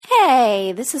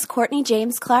Hey, this is Courtney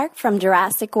James Clark from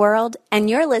Jurassic World, and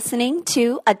you're listening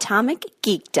to Atomic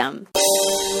Geekdom.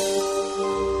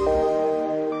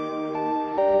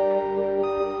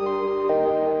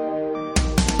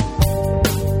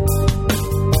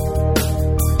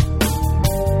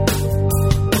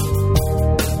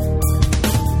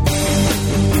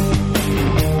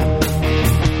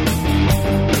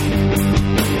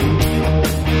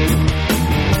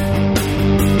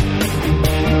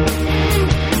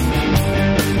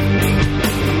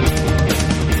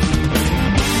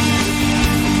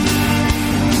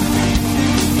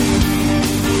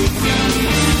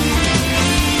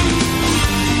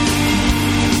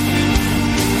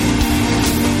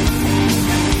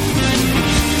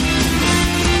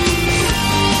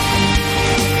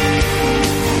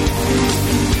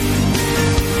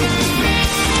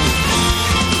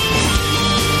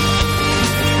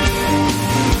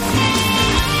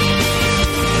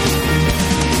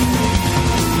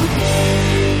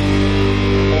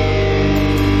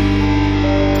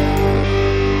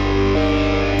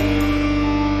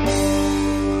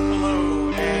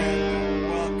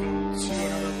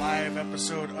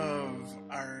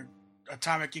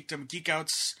 Geekdom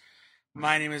Geekouts.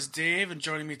 My name is Dave, and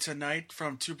joining me tonight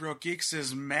from Two Broke Geeks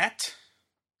is Matt.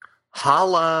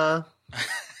 Holla!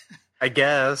 I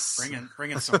guess.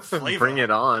 Bringing some flavor. Bring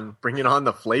it on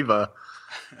the flavor.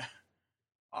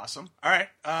 Awesome. All right.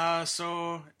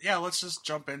 So yeah, let's just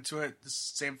jump into it. This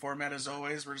same format as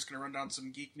always. We're just gonna run down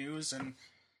some geek news and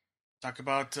talk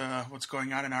about what's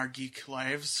going on in our geek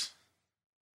lives,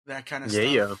 that kind of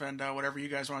stuff, and whatever you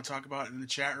guys want to talk about in the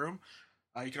chat room.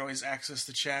 You can always access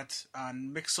the chat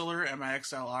on Mixlr,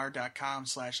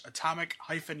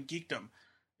 mixlr.com/atomic-geekdom.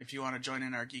 If you want to join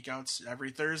in our Geek Outs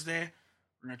every Thursday,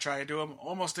 we're going to try to do them.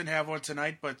 Almost didn't have one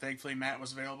tonight, but thankfully Matt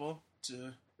was available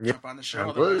to jump on the show.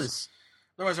 Otherwise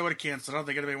I would have canceled. I don't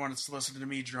think anybody wants to listen to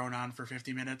me drone on for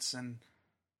 50 minutes. And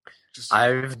just...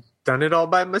 I've done it all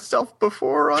by myself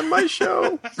before on my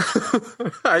show.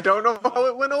 I don't know how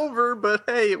it went over, but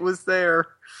hey, it was there.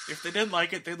 If they didn't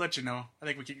like it, they'd let you know. I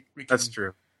think we can. That's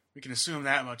true. We can assume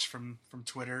that much from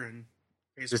Twitter and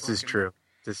Facebook.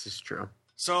 This is true.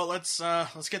 So let's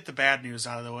get the bad news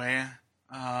out of the way.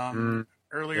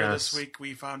 Earlier this week,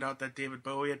 we found out that David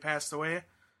Bowie had passed away.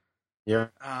 Yeah.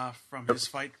 From his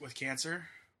fight with cancer.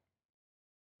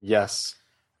 Yes.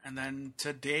 And then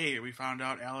today, we found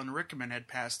out Alan Rickman had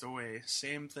passed away.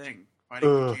 Same thing,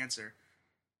 fighting with cancer.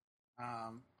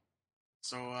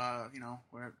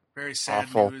 We're very sad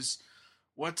Awful news.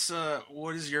 What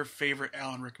is your favorite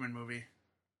Alan Rickman movie?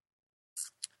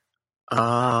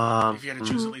 If you had to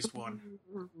choose at least one.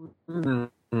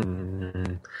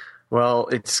 Well,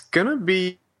 it's gonna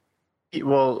be.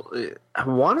 Well, I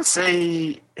want to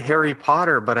say Harry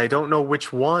Potter, but I don't know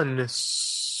which one.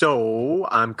 So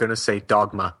I'm gonna say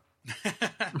Dogma.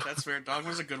 That's fair.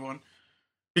 Dogma's a good one.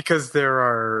 Because there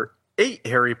are 8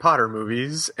 Harry Potter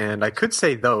movies, and I could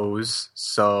say those,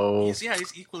 so... He's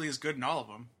equally as good in all of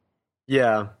them.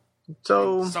 Yeah.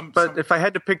 So, if I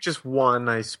had to pick just one,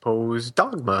 I suppose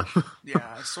Dogma.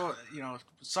 Yeah, so,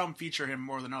 some feature him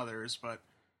more than others, but...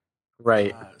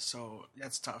 Right. So,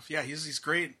 that's tough. Yeah, he's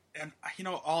great, and,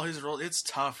 all his roles, it's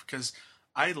tough, because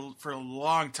for a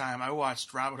long time, I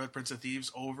watched Robin Hood, Prince of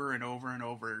Thieves over and over and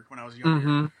over when I was younger.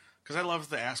 Mm-hmm. Because I love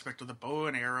the aspect of the bow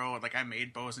and arrow. Like, I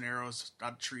made bows and arrows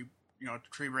on tree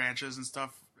branches and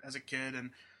stuff as a kid, and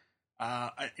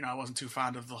I wasn't too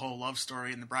fond of the whole love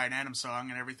story and the Bryan Adams song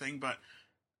and everything, but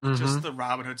just the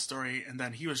Robin Hood story. And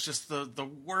then he was just the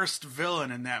worst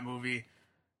villain in that movie.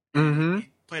 Mm-hmm. He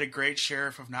played a great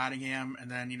sheriff of Nottingham,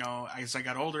 and then as I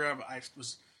got older, I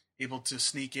was able to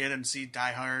sneak in and see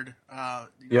Die Hard.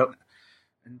 Yep.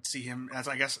 And see him as,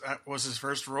 I guess, that was his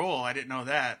first role. I didn't know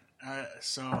that.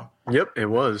 Yep, it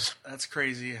was. That's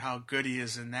crazy how good he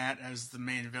is in that as the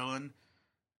main villain.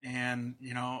 And,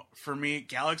 for me,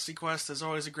 Galaxy Quest is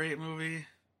always a great movie.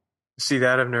 See,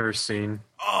 that I've never seen.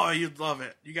 Oh, you'd love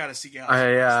it. You got to see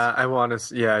Galaxy Quest. I want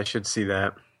to. Yeah, I should see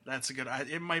that. That's a good. I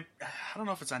don't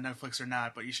know if it's on Netflix or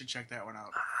not, but you should check that one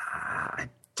out. I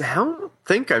don't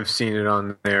think I've seen it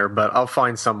on there, but I'll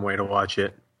find some way to watch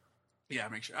it. Yeah,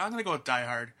 make sure. I'm gonna go with Die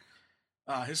Hard.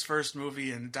 His first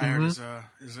movie, and Die Hard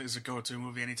is a go-to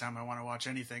movie anytime I want to watch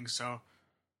anything. So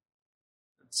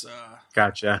it's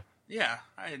gotcha. Yeah,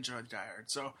 I enjoyed Die Hard.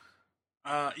 So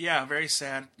very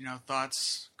sad.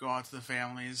 Thoughts go out to the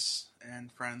families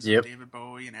and friends of David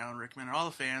Bowie and Alan Rickman and all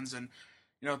the fans, and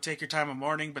take your time of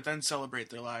mourning, but then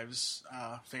celebrate their lives.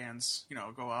 Fans,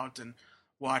 go out and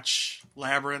watch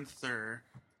Labyrinth or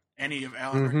any of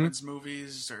Alan Rickman's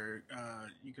movies, or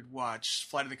you could watch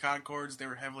Flight of the Conchords. They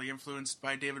were heavily influenced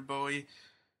by David Bowie.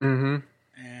 Mm-hmm.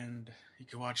 And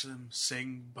can watch them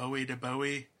sing Bowie to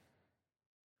Bowie.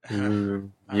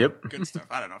 Yep. Good stuff.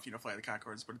 I don't know if you know Flight of the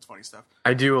Conchords, but it's funny stuff.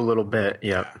 I do a little bit.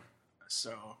 Yep. Yeah.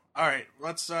 So, all right,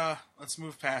 let's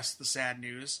move past the sad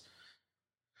news.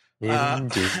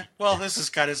 Well, this is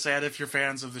kind of sad if you're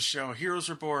fans of the show. Heroes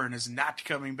Reborn is not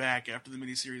coming back after the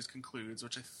miniseries concludes,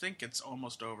 which I think it's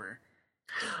almost over.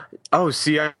 Oh,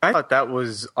 see, I thought that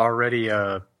was already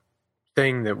a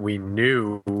thing that we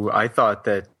knew. I thought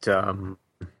that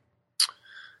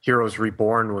Heroes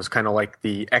Reborn was kind of like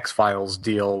the X-Files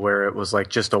deal, where it was like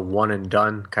just a one and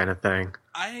done kind of thing.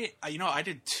 I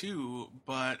did too,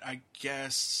 but I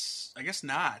guess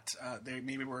not. They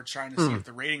maybe were trying to see if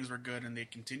the ratings were good and they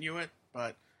continue it,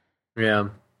 but yeah,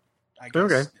 I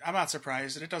guess I'm not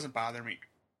surprised, and it doesn't bother me.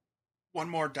 One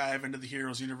more dive into the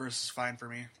Heroes universe is fine for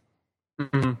me.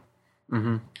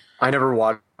 I never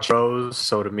watched shows,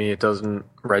 so to me it doesn't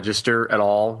register at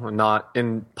all. Not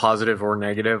in positive or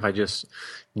negative. I just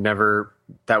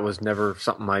that was never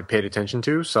something I paid attention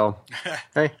to. So,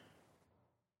 hey.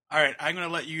 All right, I'm going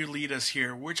to let you lead us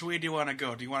here. Which way do you want to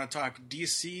go? Do you want to talk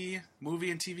DC movie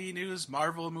and TV news,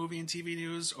 Marvel movie and TV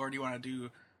news, or do you want to do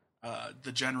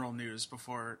the general news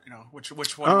before, which one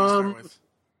do you want to start with?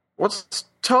 Let's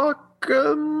talk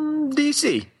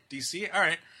DC. DC? All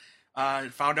right. I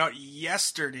found out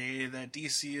yesterday that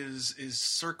DC is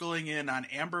circling in on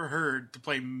Amber Heard to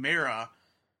play Mera,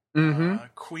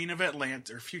 Queen of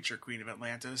Atlantis, or future Queen of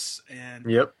Atlantis, and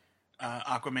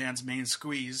Aquaman's main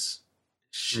squeeze.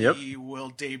 She will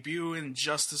debut in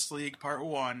Justice League Part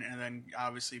 1 and then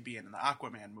obviously be in the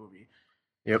Aquaman movie.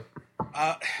 Yep.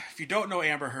 If you don't know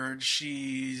Amber Heard,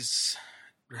 she's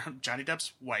Johnny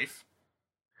Depp's wife.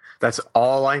 That's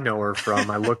all I know her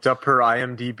from. I looked up her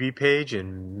IMDb page,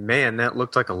 and man, that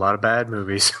looked like a lot of bad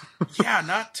movies. Yeah,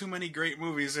 not too many great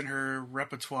movies in her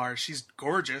repertoire. She's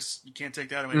gorgeous. You can't take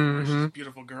that away from her. She's a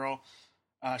beautiful girl.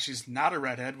 She's not a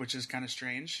redhead, which is kind of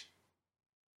strange.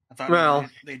 I thought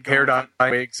they'd go hair dye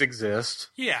wigs exist.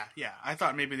 Yeah. I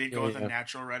thought maybe they'd go with a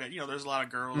natural redhead. There's a lot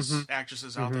of girls,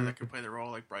 actresses out there that can play the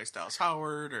role, like Bryce Dallas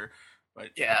Howard, but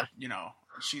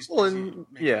she's making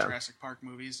Jurassic Park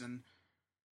movies and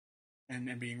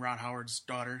being Ron Howard's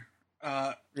daughter.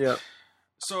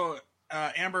 So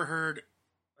Amber Heard,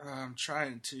 I'm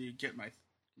trying to get my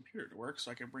computer to work so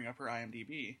I can bring up her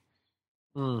IMDb.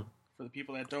 For the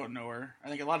people that don't know her, I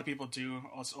think a lot of people do.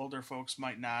 Us older folks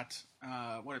might not.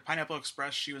 Pineapple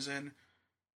Express she was in.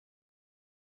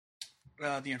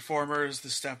 The Informers, The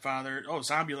Stepfather. Oh,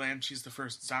 Zombieland. She's the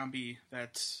first zombie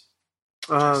that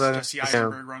Jesse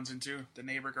Eisenberg runs into, the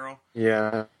neighbor girl.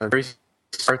 Yeah, very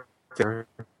start there.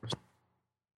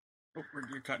 Oh,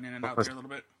 you're cutting in and out there a little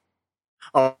bit.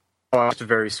 Oh, it's a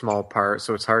very small part,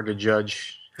 so it's hard to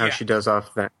judge how she does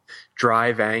off that.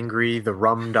 Drive Angry, The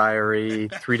Rum Diary,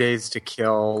 3 Days to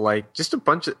Kill, like just a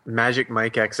bunch of Magic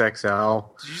Mike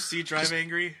XXL. Did you see Drive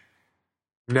Angry?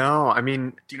 No, I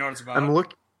mean... Do you know what it's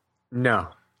about? No.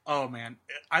 Oh, man.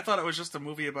 I thought it was just a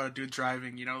movie about a dude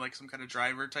driving, like some kind of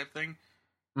driver type thing.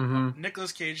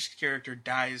 Nicolas Cage's character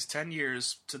dies 10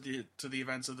 years to the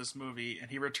events of this movie,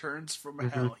 and he returns from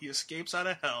hell. He escapes out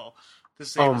of hell to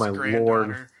save his granddaughter.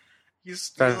 Lord.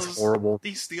 That's horrible.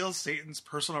 He steals Satan's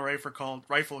personal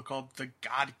rifle called the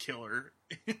God Killer.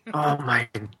 Oh my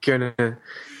goodness!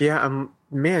 Yeah,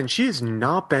 man, she has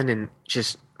not been in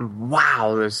just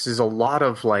wow. This is a lot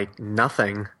of like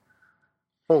nothing.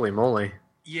 Holy moly!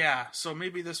 Yeah, so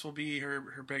maybe this will be her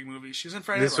big movie. She's in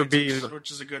Friday Night Lights, which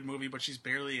is a good movie, but she's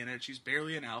barely in it. She's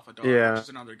barely in Alpha Dog, which is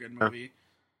another good movie.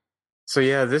 So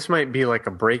yeah, this might be like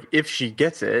a break if she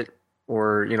gets it.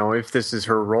 Or, if this is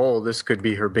her role, this could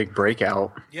be her big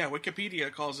breakout. Yeah, Wikipedia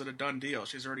calls it a done deal.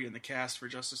 She's already in the cast for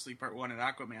Justice League Part 1 and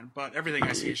Aquaman, but everything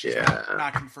I see, she's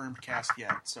not confirmed cast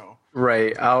yet. So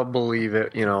right, I'll believe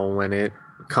it, when it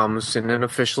comes in an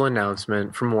official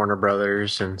announcement from Warner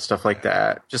Brothers and stuff like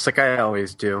that, just like I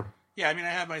always do. Yeah, I mean, I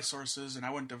have my sources, and I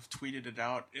wouldn't have tweeted it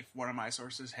out if one of my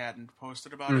sources hadn't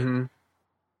posted about it.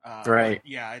 Right.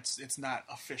 Yeah, it's not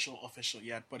official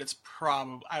yet, but it's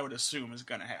probably, I would assume, is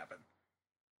going to happen.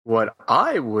 What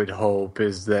I would hope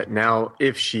is that now,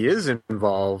 if she is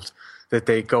involved, that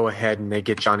they go ahead and they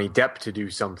get Johnny Depp to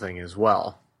do something as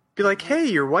well. Be like, hey,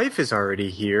 your wife is already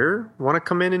here. Want to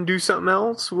come in and do something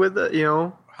else with it,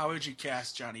 How would you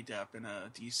cast Johnny Depp in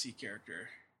a DC character?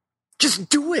 Just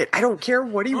do it. I don't care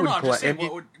what he would play. Just saying,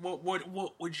 what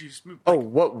would you... Like,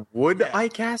 what would I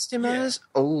cast him as?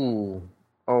 I don't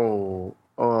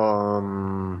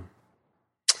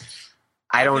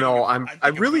know. I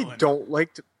really don't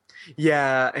like to...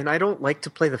 Yeah, and I don't like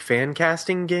to play the fan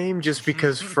casting game just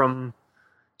because from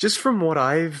what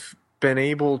I've been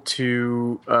able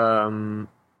to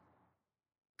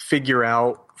figure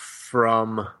out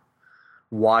from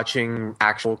watching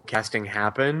actual casting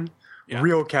happen. Yeah.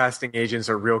 Real casting agents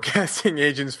are real casting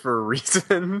agents for a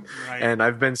reason. Right. And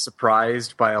I've been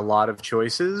surprised by a lot of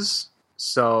choices.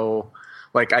 So,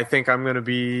 like, I think I'm going to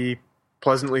be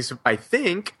pleasantly surprised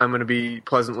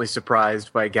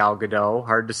by Gal Gadot.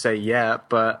 Hard to say yet,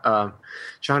 but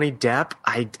Johnny Depp,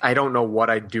 I don't know what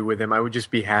I'd do with him. I would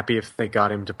just be happy if they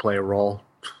got him to play a role.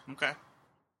 Okay.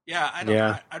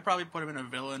 Yeah, I'd probably put him in a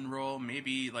villain role,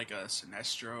 maybe like a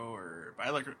Sinestro, or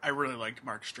I really liked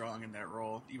Mark Strong in that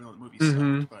role, even though the movie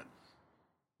sucked. But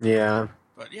yeah,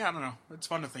 I don't know. It's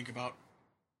fun to think about.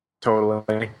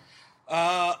 Totally.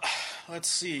 Let's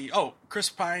see. Oh, Chris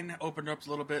Pine opened up a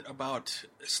little bit about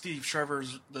Steve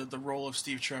Trevor's the role of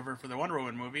Steve Trevor for the Wonder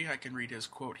Woman movie. I can read his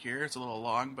quote here. It's a little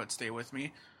long, but stay with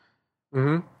me.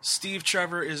 Mm-hmm. Steve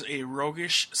Trevor is a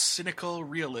roguish, cynical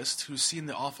realist who's seen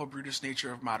the awful, brutish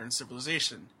nature of modern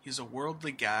civilization. He's a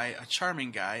worldly guy, a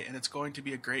charming guy, and it's going to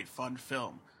be a great, fun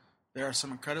film. There are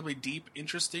some incredibly deep,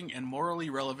 interesting, and morally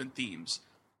relevant themes.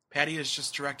 Patty is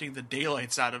just directing the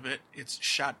daylights out of it. It's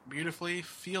shot beautifully,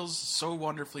 feels so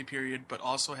wonderfully period, but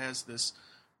also has this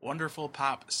wonderful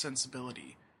pop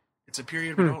sensibility. It's a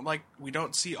period we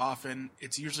don't see often.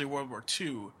 It's usually World War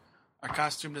II. Our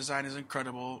costume design is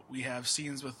incredible. We have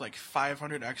scenes with like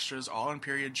 500 extras, all in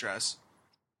period dress.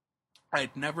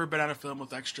 I'd never been on a film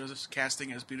with extras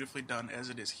casting as beautifully done as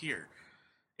it is here.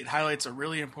 It highlights a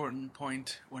really important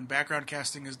point. When background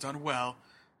casting is done well,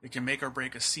 it can make or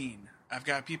break a scene. I've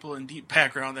got people in deep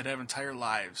background that have entire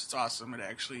lives. It's awesome.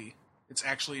 It's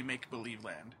actually make-believe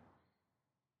land.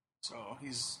 So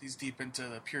he's deep into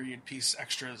the period piece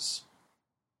extras.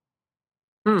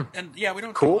 And yeah, we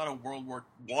don't see a lot of World War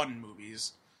I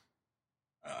movies.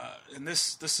 And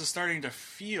this is starting to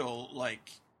feel like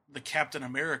the Captain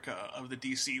America of the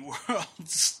DC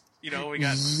worlds. We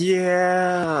got...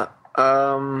 Yeah.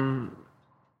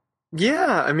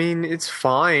 Yeah, I mean, it's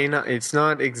fine. It's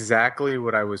not exactly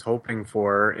what I was hoping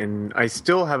for. And I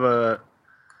still have a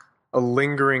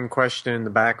lingering question in the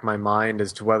back of my mind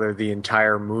as to whether the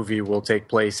entire movie will take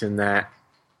place in that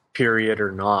period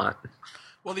or not.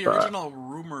 Well, the original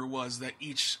rumor was that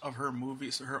each of her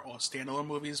movies, her standalone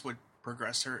movies, would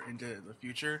progress her into the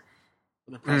future,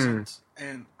 or the present.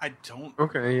 And I don't.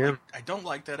 Okay, yeah. I don't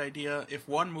like that idea. If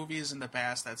one movie is in the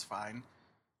past, that's fine.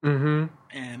 Mm-hmm.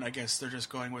 And I guess they're just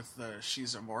going with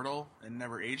she's immortal and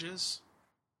never ages.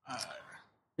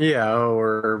 Yeah,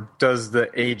 or does the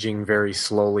aging very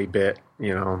slowly bit,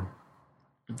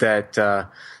 that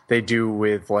they do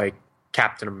with like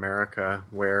Captain America,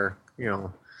 where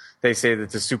they say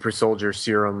that the super soldier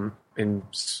serum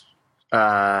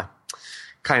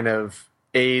kind of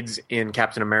aids in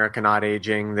Captain America not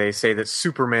aging. They say that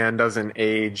Superman doesn't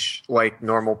age like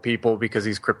normal people because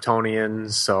he's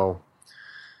Kryptonian, so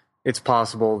it's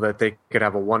possible that they could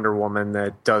have a Wonder Woman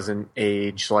that doesn't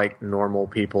age like normal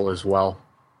people as well.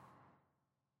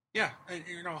 Yeah,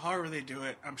 however they do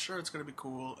it, I'm sure it's going to be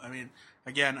cool. I mean,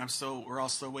 again, we're all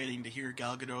still waiting to hear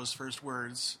Gal Gadot's first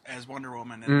words as Wonder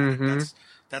Woman, and I think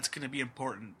that's going to be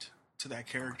important to that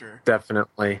character.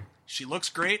 Definitely. She looks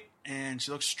great, and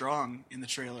she looks strong in the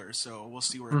trailer, so we'll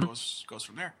see where it goes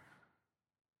from there.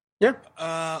 Yeah.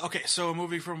 Okay, so a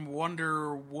movie from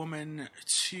Wonder Woman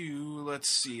to, let's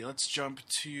see, let's jump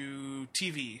to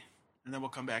TV, and then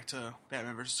we'll come back to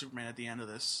Batman vs. Superman at the end of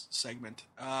this segment.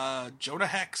 Jonah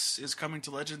Hex is coming to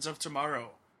Legends of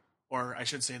Tomorrow. Or I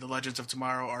should say the Legends of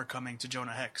Tomorrow are coming to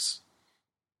Jonah Hex.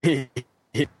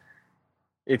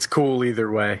 It's cool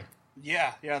either way.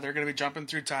 Yeah, they're going to be jumping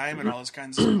through time and all this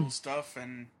kinds of cool stuff,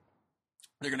 and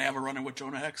they're going to have a run-in with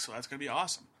Jonah Hex, so that's going to be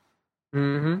awesome.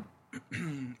 Mm-hmm.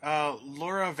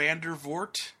 Laura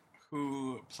Vandervoort,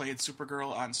 who played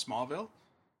Supergirl on Smallville,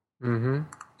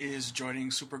 is joining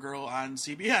Supergirl on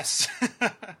CBS.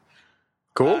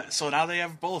 Cool. So now they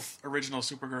have both original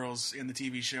Supergirls in the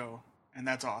TV show, and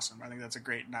that's awesome. I think that's a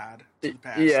great nod to the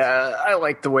past. Yeah, I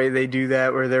like the way they do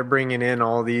that, where they're bringing in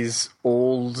all these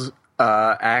old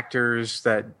actors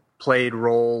that played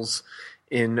roles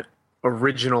in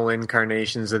original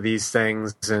incarnations of these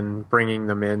things and bringing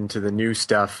them into the new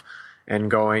stuff and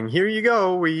going, here you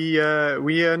go, we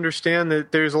understand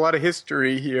that there's a lot of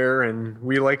history here and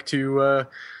we like to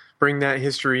bring that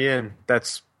history in.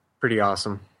 That's pretty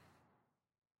awesome.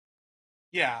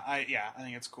 I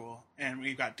think it's cool. And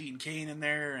we've got Dean Cain in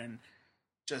there, and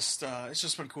just it's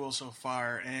just been cool so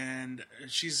far. And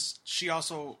she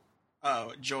also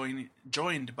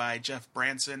joined by Jeff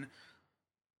Branson,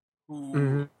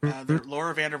 who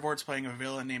Laura Vandervoort's playing a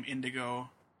villain named Indigo,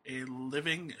 a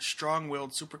living,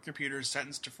 strong-willed supercomputer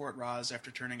sentenced to Fort Ross after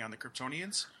turning on the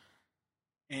Kryptonians.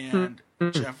 And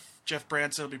Jeff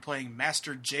Branson will be playing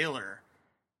Master Jailer,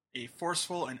 a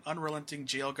forceful and unrelenting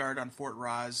jail guard on Fort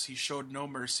Roz. He showed no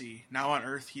mercy. Now on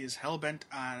Earth, he is hell-bent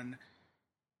on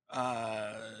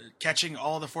catching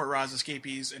all the Fort Roz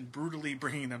escapees and brutally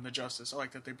bringing them to justice. I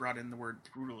like that they brought in the word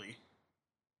brutally.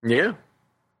 Yeah.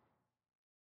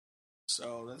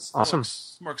 So that's awesome.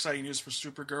 More exciting news for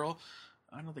Supergirl.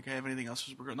 I don't think I have anything else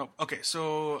for Supergirl. No. Okay,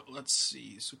 so let's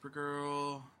see.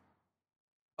 Supergirl.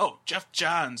 Oh, Jeff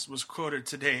Johns was quoted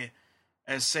today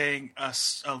as saying a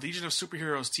Legion of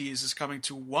Superheroes tease is coming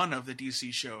to one of the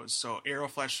DC shows. So Arrow,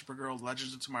 Flash, Supergirl,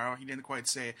 Legends of Tomorrow. He didn't quite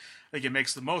say. I think it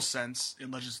makes the most sense in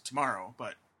Legends of Tomorrow,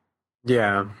 but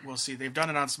yeah, we'll see. They've done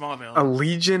it on Smallville. A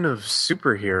Legion of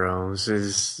Superheroes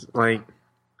is like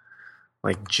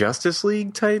Justice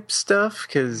League type stuff?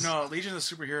 Cause no, Legion of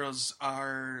Superheroes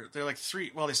they're like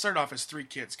three. Well, they started off as three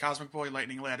kids: Cosmic Boy,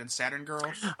 Lightning Lad, and Saturn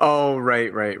Girl. Oh,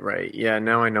 right. Yeah,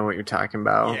 now I know what you're talking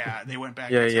about. Yeah, they went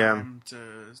back in time to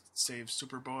save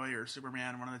Superboy or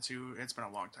Superman, one of the two. It's been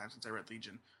a long time since I read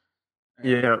Legion.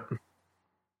 Yeah.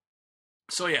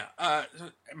 So yeah,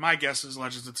 my guess is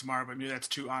Legends of Tomorrow, but maybe that's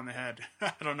too on the head.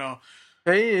 I don't know.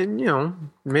 Hey, and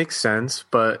makes sense,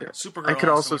 but Supergirl I could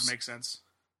also would make sense.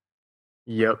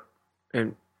 Yep,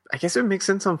 and I guess it makes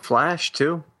sense on Flash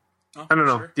too. Oh, I don't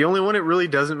know. Sure. The only one it really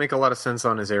doesn't make a lot of sense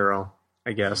on is Arrow,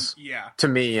 I guess. Yeah. To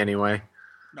me, anyway.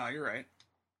 No, you're right.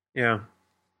 Yeah.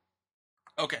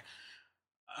 Okay.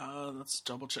 Let's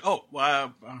double check. Oh,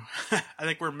 I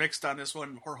think we're mixed on this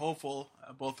one. We're hopeful,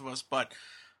 both of us, but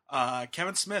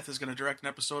Kevin Smith is going to direct an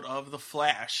episode of The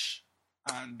Flash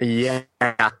on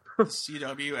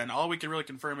CW, and all we can really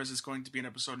confirm is it's going to be an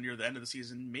episode near the end of the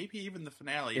season, maybe even the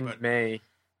finale. In but May.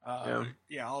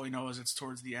 Yeah, all we know is it's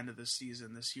towards the end of this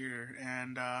season this year,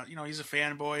 and he's a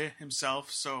fanboy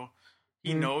himself, so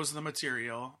he knows the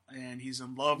material, and he's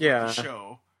in love with the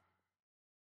show.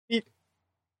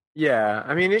 Yeah,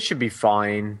 I mean, it should be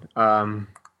fine.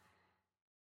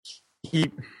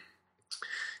 He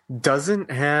doesn't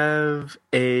have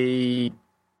a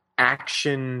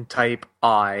action type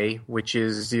eye, which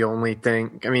is the only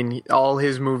thing. I mean, all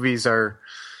his movies are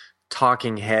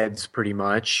talking heads pretty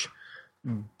much,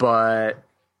 but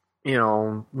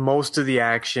most of the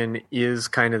action is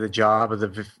kind of the job of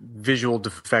the visual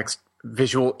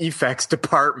effects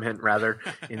department, rather,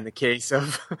 in the case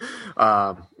of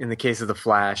the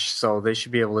Flash. So they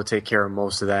should be able to take care of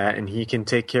most of that, and he can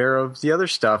take care of the other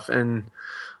stuff. And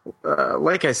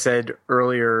like I said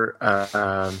earlier,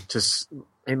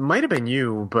 it might have been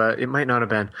you, but it might not have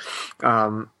been.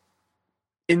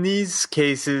 In these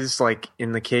cases, like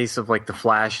in the case of like the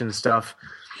Flash and stuff,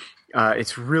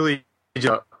 it's really just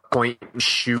a point and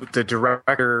shoot. The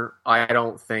director, I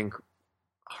don't think,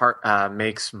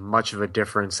 makes much of a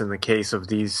difference in the case of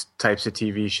these types of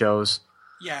TV shows.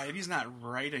 Yeah, and he's not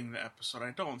writing the episode,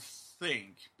 I don't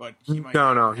think, but he might.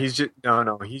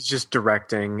 He's just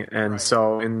directing, and right.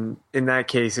 So in that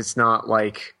case, it's not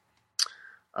like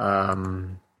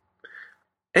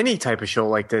any type of show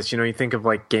like this. You think of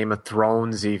like Game of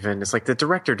Thrones, even. It's like the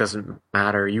director doesn't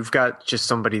matter. You've got just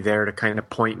somebody there to kind of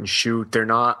point and shoot. They're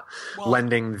not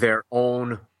lending their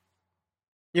own.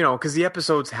 Because the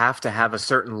episodes have to have a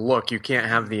certain look. You can't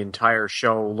have the entire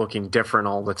show looking different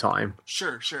all the time.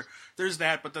 Sure. There's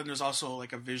that, but then there's also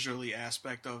like a visually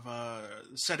aspect of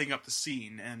setting up the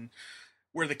scene and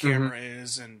where the camera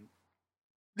is and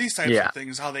these types of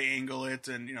things, how they angle it,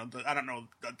 and I don't know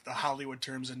the Hollywood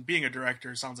terms. And being a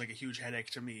director sounds like a huge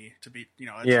headache to me. To be,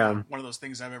 it's not one of those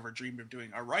things I've ever dreamed of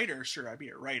doing. A writer, sure, I'd be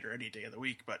a writer any day of the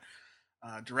week, but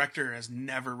director has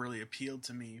never really appealed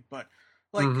to me. But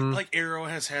like Arrow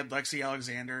has had Lexi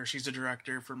Alexander. She's a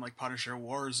director from like Punisher,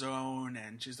 Warzone,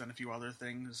 and she's done a few other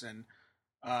things. And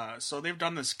so they've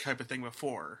done this type of thing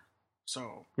before.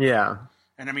 So yeah,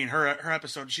 and I mean her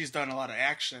episode. She's done a lot of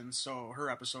action. So her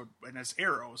episode, and it's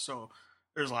Arrow. So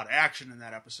there's a lot of action in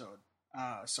that episode.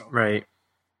 Right.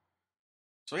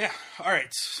 So yeah, all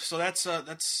right. So that's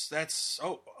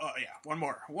one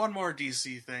more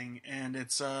DC thing, and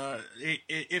it's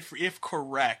if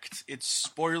correct, it's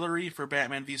spoilery for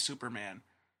Batman v Superman.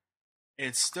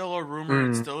 It's still a rumor,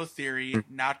 it's still a theory,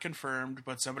 not confirmed,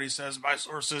 but somebody says my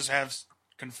sources have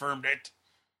confirmed it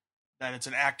that it's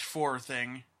an Act 4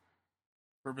 thing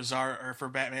for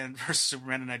Batman versus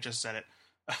Superman, and I just said it.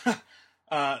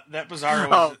 That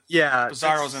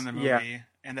Bizarro's in the movie,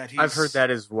 and that I've heard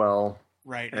that as well.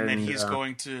 Right, and then he's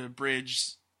going to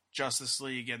bridge Justice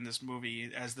League in this movie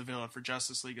as the villain for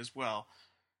Justice League as well.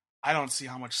 I don't see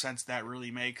how much sense that really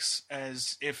makes,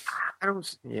 as if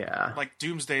like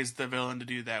Doomsday's the villain to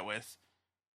do that with.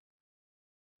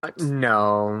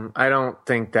 No, I don't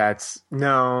think that's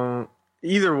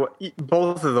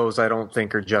both of those I don't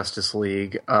think are Justice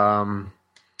League.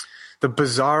 The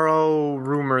Bizarro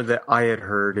rumor that I had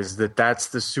heard is that that's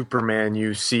the Superman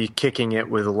you see kicking it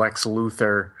with Lex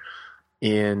Luthor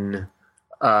in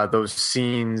those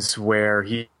scenes where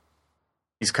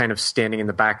he's kind of standing in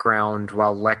the background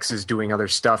while Lex is doing other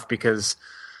stuff, because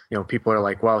people are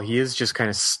like, well, he is just kind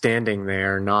of standing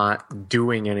there not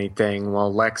doing anything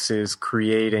while Lex is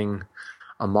creating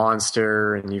a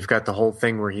monster, and you've got the whole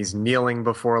thing where he's kneeling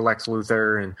before Lex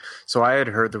Luthor, and so I had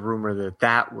heard the rumor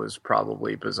that was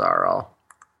probably Bizarro.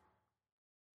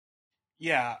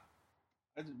 Yeah.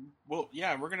 Well,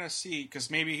 yeah, we're gonna see, because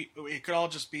maybe it could all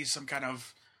just be some kind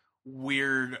of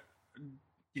weird,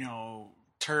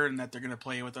 turn that they're gonna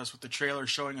play with us with the trailer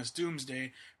showing us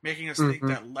Doomsday, making us think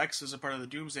that Lex is a part of the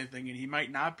Doomsday thing, and he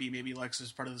might not be. Maybe Lex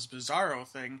is part of this Bizarro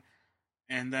thing.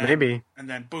 And then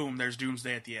boom, there's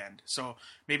Doomsday at the end. So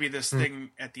maybe this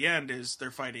thing at the end is they're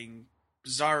fighting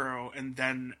Bizarro, and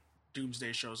then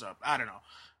Doomsday shows up. I don't know.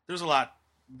 There's a lot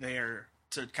there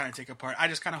to kind of take apart. I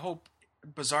just kind of hope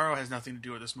Bizarro has nothing to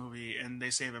do with this movie, and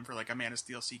they save him for like a Man of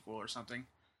Steel sequel or something.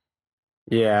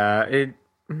 Yeah, it'd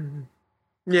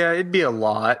be a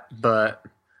lot, but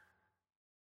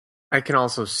I can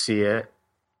also see it.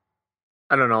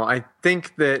 I don't know. I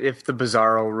think that if the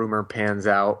Bizarro rumor pans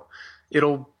out,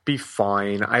 it'll be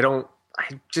fine. I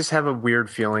just have a weird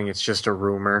feeling it's just a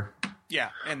rumor. Yeah,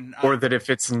 and or that if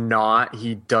it's not,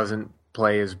 he doesn't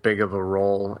play as big of a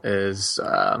role as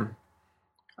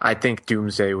I think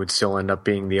Doomsday would still end up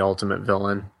being the ultimate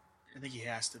villain. I think he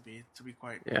has to be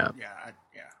quite. Yeah.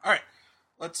 All right,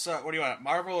 let's. What do you want?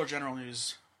 Marvel or general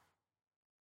news?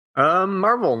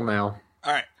 Marvel now.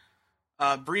 All right.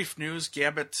 Brief news,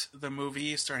 Gambit, the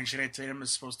movie starring Channing Tatum,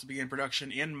 is supposed to begin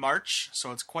production in March,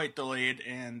 so it's quite delayed,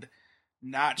 and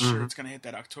not sure it's going to hit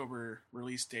that October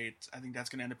release date. I think that's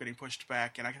going to end up getting pushed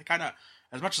back, and I can kind of,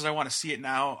 as much as I want to see it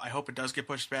now, I hope it does get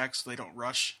pushed back so they don't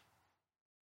rush.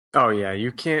 Oh yeah,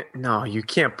 you cannot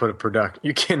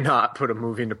put a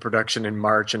movie into production in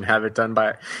March and have it done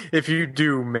by, if you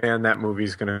do, man, that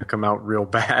movie's going to come out real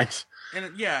bad.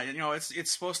 And yeah,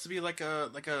 it's supposed to be like a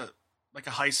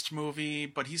heist movie,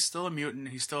 but he's still a mutant.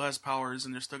 He still has powers,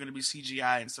 and there's still going to be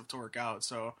CGI and stuff to work out.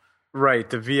 So, right,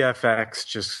 the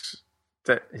VFX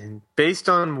based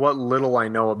on what little I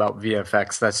know about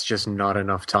VFX, that's just not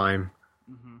enough time.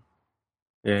 Mm-hmm.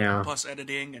 Yeah. Plus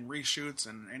editing and reshoots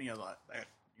and any of that.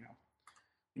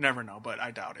 You never know, but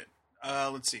I doubt it.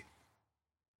 Let's see.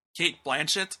 Cate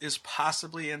Blanchett is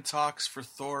possibly in talks for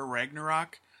Thor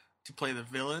Ragnarok to play the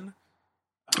villain.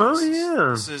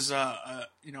 This is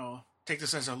take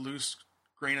this as a loose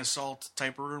grain of salt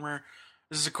type of rumor.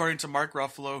 This is according to Mark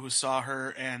Ruffalo, who saw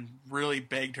her and really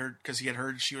begged her because he had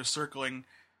heard she was circling,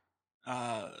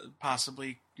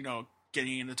 possibly,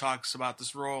 getting into talks about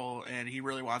this role, and he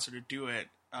really wants her to do it.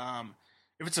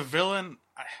 If it's a villain,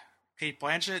 Cate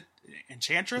Blanchett,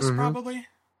 Enchantress, probably.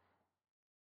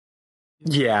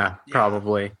 Yeah,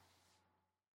 probably.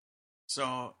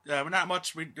 So, not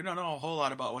much. We don't know a whole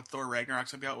lot about what Thor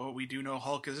Ragnarok's about. What we do know,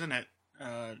 Hulk is in it,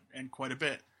 and quite a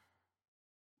bit.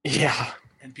 Yeah.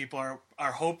 And people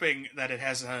are hoping that it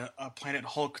has a Planet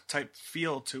Hulk type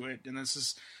feel to it, and this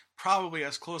is probably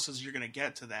as close as you're going to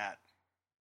get to that.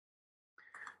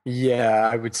 Yeah,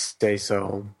 I would say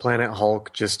so. Planet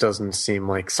Hulk just doesn't seem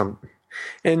like some...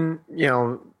 And,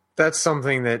 that's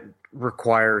something that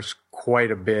requires quite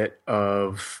a bit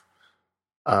of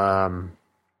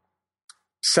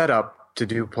setup to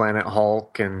do Planet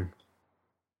Hulk, and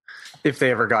if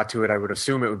they ever got to it, I would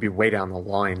assume it would be way down the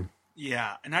line.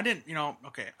 Yeah, and I didn't,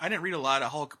 I didn't read a lot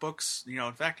of Hulk books.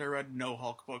 In fact, I read no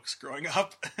Hulk books growing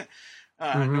up.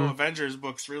 No Avengers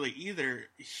books really either.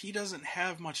 He doesn't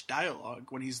have much dialogue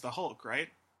when he's the Hulk, right?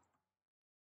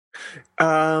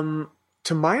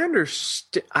 To my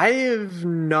understanding, I have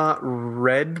not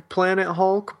read Planet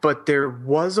Hulk, but there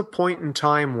was a point in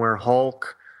time where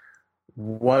Hulk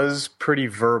was pretty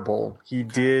verbal. He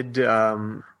did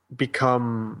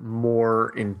become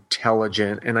more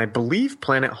intelligent, and I believe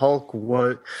Planet Hulk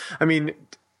was... I've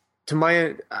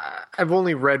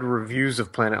only read reviews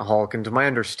of Planet Hulk, and to my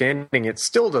understanding, it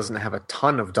still doesn't have a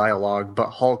ton of dialogue, but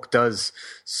Hulk does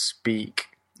speak.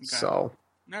 Okay. So,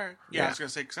 all right. Yeah, I was gonna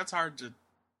say, because that's hard to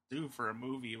do for a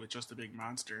movie with just a big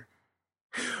monster.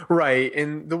 Right,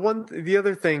 and the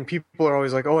other thing, people are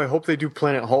always like, "Oh, I hope they do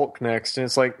Planet Hulk next," and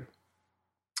it's like,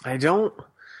 I don't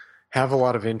have a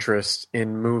lot of interest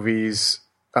in movies,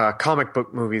 comic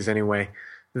book movies anyway,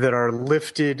 that are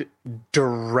lifted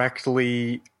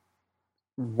directly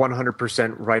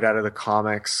 100% right out of the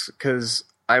comics, because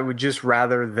I would just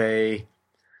rather they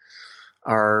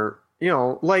are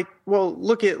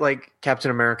look at like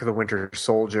Captain America: The Winter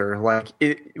Soldier. Like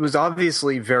it was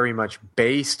obviously very much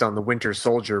based on the Winter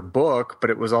Soldier book, but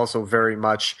it was also very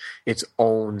much its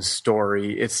own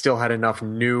story. It still had enough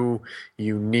new,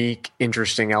 unique,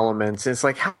 interesting elements. It's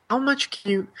like how much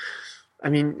can you? I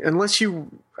mean,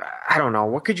 I don't know,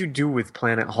 what could you do with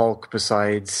Planet Hulk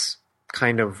besides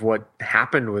kind of what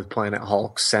happened with Planet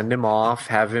Hulk? Send him off,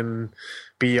 have him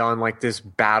be on like this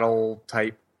battle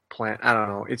type planet. I don't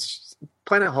know.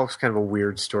 Planet Hulk's kind of a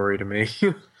weird story to me.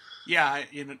 Yeah,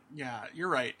 you're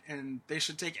right. And they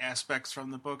should take aspects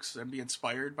from the books and be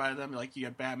inspired by them. Like you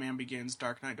have Batman Begins,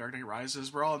 Dark Knight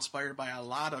Rises. We're all inspired by a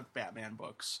lot of Batman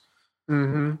books.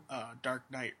 Mm-hmm. Dark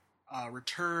Knight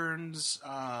Returns.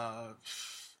 I'm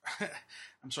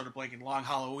sort of blanking. Long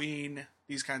Halloween.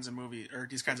 These kinds of movies or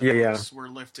these kinds of books were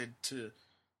lifted to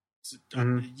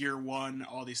year one.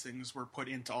 All these things were put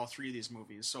into all three of these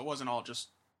movies, so it wasn't all just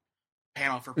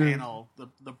panel for panel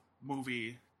the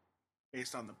movie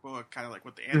based on the book, kind of like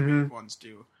what the animated ones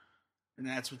do. And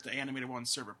that's what the animated ones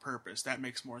serve a purpose. That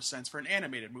makes more sense for an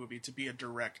animated movie to be a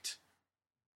direct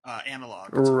analog.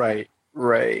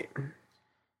 Right.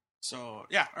 So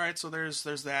yeah, all right. So there's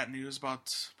that news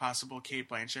about possible Cate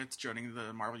Blanchett joining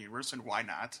the Marvel Universe, and why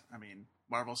not? I mean,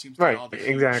 Marvel seems to be all the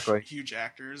huge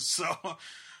actors. So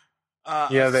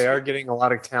they are getting a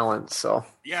lot of talent. So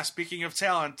yeah, speaking of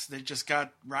talent, they just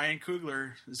got Ryan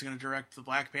Coogler is going to direct the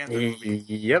Black Panther movie.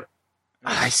 Yep.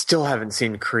 I still haven't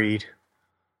seen Creed.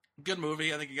 Good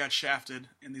movie. I think he got shafted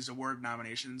in these award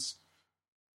nominations.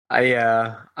 I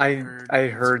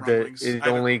heard that it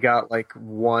only got like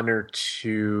one or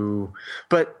two,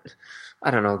 but I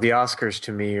don't know. The Oscars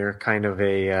to me are kind of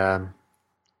they're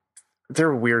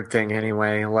a weird thing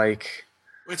anyway. Like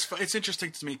it's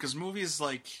interesting to me because movies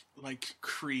like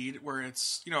Creed, where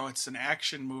it's it's an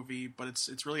action movie, but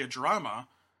it's really a drama,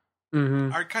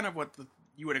 are kind of what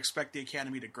you would expect the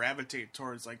Academy to gravitate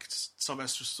towards. Like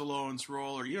Sylvester Stallone's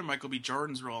role or even Michael B.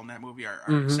 Jordan's role in that movie are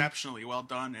exceptionally well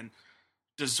done and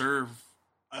deserve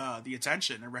the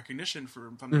attention and recognition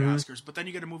from the Oscars. But then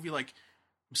you get a movie like,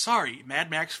 I'm sorry,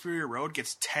 Mad Max Fury Road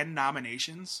gets 10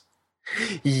 nominations.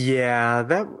 Yeah,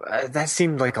 that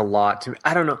seemed like a lot to me.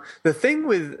 I don't know. The thing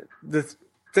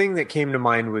that came to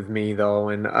mind with me though,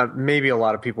 and maybe a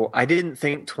lot of people, I didn't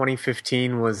think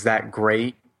 2015 was that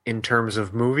great in terms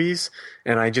of movies,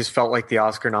 and I just felt like the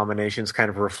Oscar nominations kind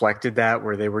of reflected that,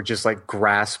 where they were just like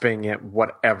grasping at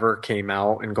whatever came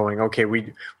out and going, okay,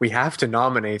 we have to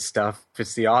nominate stuff if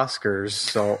it's the Oscars,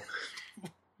 so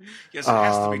yes, it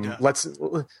has to be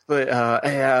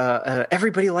done.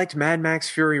 Everybody liked Mad Max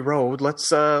Fury Road.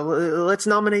 Let's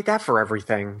nominate that for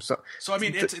everything. So I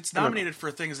mean, it's nominated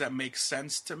for things that make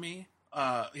sense to me.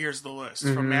 Here's the list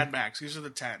from Mad Max. These are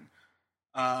the 10.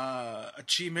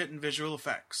 Achievement in visual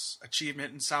effects,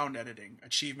 achievement in sound editing,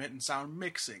 achievement in sound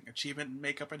mixing, achievement in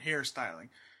makeup and hairstyling,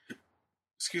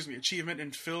 achievement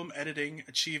in film editing,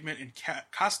 achievement in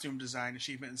costume design,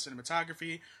 achievement in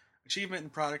cinematography, achievement in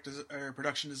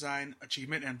production design,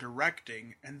 achievement in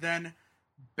directing, and then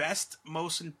best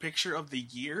motion picture of the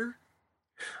year.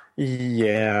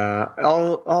 Yeah,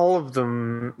 all of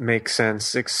them make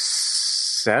sense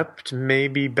except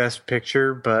maybe best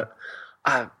picture, but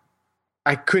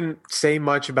I couldn't say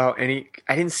much about any.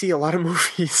 I didn't see a lot of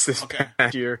movies this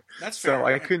past year. That's fair. So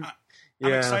I couldn't.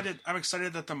 I'm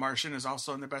excited that The Martian is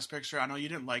also in the best picture. I know you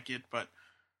didn't like it, but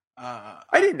I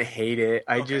didn't hate it.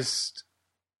 I just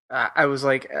I was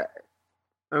like,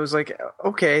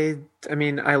 okay. I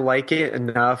mean, I like it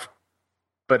enough,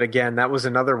 but again, that was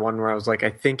another one where I was like,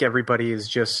 I think everybody is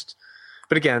just.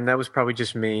 But again, that was probably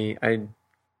just me. I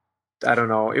don't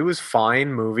know. It was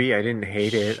fine movie. I didn't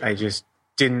hate it. I just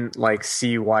didn't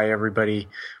see why everybody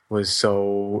was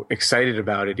so excited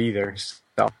about it either.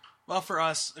 So. Well, for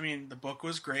us, I mean, the book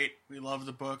was great. We loved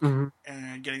the book,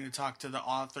 and getting to talk to the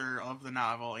author of the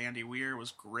novel, Andy Weir,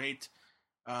 was great.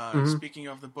 Speaking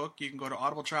of the book, you can go to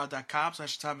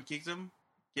audibletrial.com/AtomicGeekdom.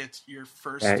 Get your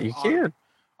first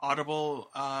Audible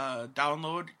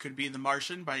download. Could be The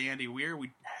Martian by Andy Weir.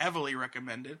 We heavily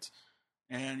recommend it.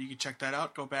 And you can check that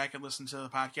out. Go back and listen to the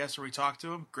podcast where we talk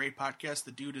to him. Great podcast.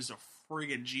 The dude is a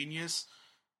friggin' genius.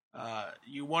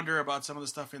 You wonder about some of the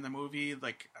stuff in the movie.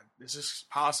 Like, is this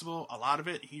possible? A lot of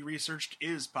it he researched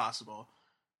is possible.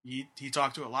 He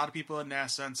talked to a lot of people at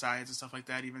NASA and science and stuff like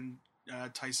that. Even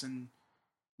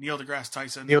Neil deGrasse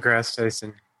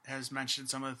Tyson has mentioned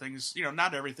some of the things.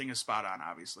 Not everything is spot on,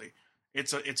 obviously.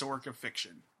 It's a work of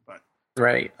fiction. But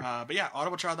right. But yeah,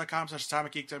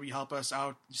 audibletrial.com/AtomicGeekdom. You help us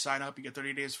out. You sign up. You get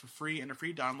 30 days for free and a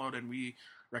free download. And we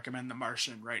recommend The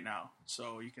Martian right now,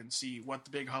 so you can see what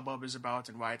the big hubbub is about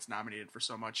and why it's nominated for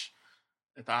so much.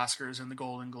 at the Oscars and the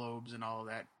Golden Globes and all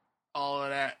of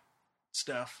that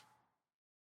stuff.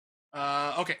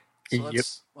 Okay, so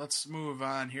let's move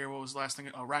on here. What was the last thing?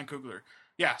 Oh, Ryan Coogler.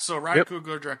 Yeah, so Ryan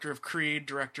Coogler, director of Creed,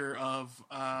 director of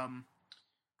oh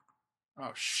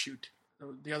shoot,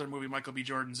 the other movie Michael B.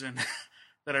 Jordan's in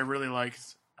that I really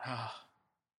liked.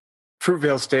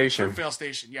 Fruitvale Station. Fruitvale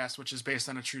Station, yes, which is based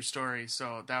on a true story.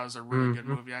 So that was a really good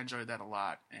movie. I enjoyed that a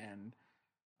lot, and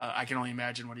I can only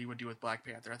imagine what he would do with Black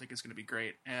Panther. I think it's going to be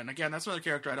great. And again, that's another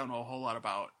character I don't know a whole lot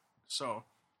about. So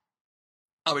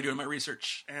I'll be doing my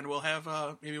research, and we'll have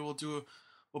maybe we'll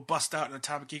bust out an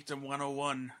Atomic Geekdom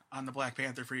 101 on the Black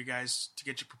Panther for you guys to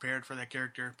get you prepared for that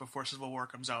character before Civil War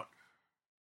comes out.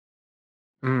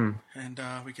 And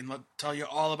we can tell you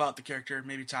all about the character.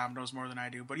 Maybe Tom knows more than I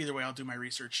do, but either way, I'll do my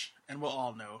research, and we'll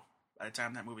all know by the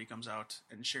time that movie comes out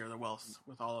and share the wealth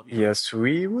with all of you. Yes,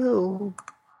 we will.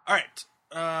 All right.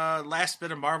 Last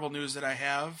bit of Marvel news that I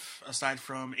have, aside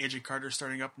from Agent Carter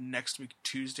starting up next week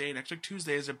Tuesday. Next week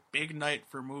Tuesday is a big night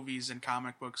for movies and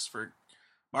comic books for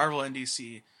Marvel and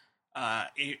DC.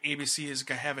 ABC is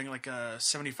having like a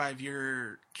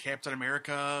 75-year Captain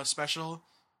America special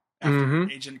after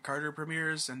Agent Carter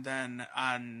premieres, and then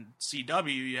on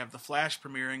CW you have The Flash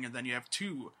premiering, and then you have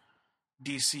 2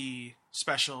 DC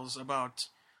specials about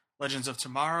Legends of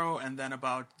Tomorrow and then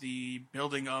about the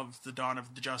building of the Dawn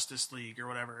of the Justice League or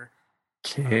whatever.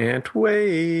 Can't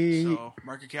wait. So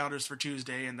mark your calendars for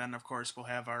Tuesday, and then of course we'll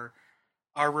have our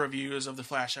reviews of the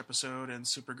Flash episode and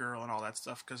Supergirl and all that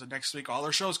stuff, because next week all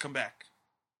our shows come back,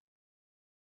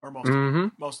 or most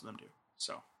of them do.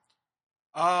 So.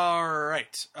 All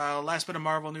right. Last bit of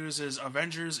Marvel news is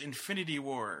Avengers Infinity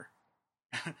War.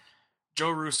 Joe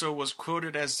Russo was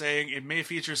quoted as saying, it may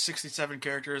feature 67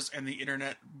 characters, and the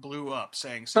internet blew up,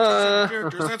 saying, 67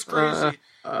 characters, that's crazy.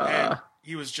 And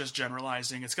he was just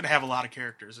generalizing. It's going to have a lot of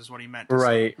characters, is what he meant to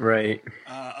say. Right.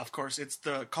 Of course, it's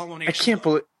the culmination. I can't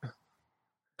believe...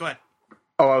 Go ahead.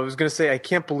 Oh, I was going to say, I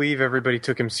can't believe everybody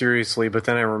took him seriously, but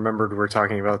then I remembered we're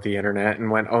talking about the internet and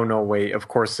went, oh no, wait, of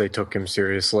course they took him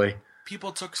seriously.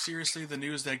 People took seriously the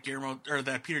news that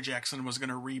that Peter Jackson was going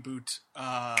to reboot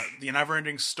the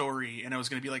Neverending Story, and it was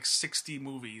going to be like 60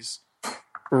 movies.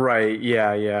 Right?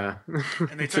 Yeah.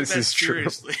 And they took that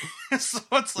seriously. So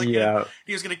it's like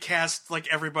he was going to cast like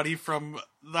everybody from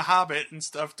The Hobbit and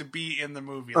stuff to be in the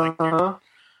movie. Like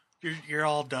you're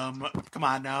all dumb. Come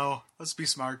on now, let's be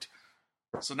smart.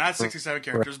 So not 67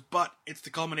 characters, but it's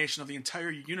the culmination of the entire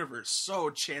universe.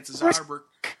 So chances are we're.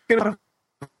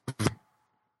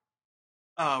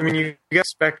 I mean, you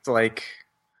expect, like,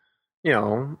 you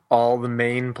know, all the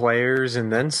main players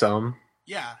and then some.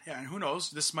 Yeah, and who knows?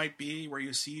 This might be where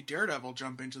you see Daredevil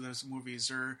jump into those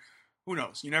movies, or who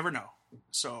knows? You never know.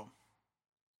 So,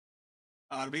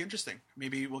 it'll be interesting.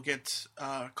 Maybe we'll get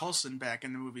Coulson back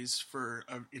in the movies for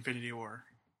Infinity War.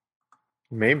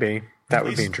 Maybe. That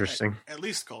would be interesting. At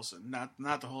least Coulson.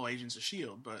 Not the whole Agents of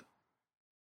S.H.I.E.L.D., but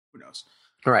who knows?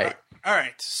 Right. All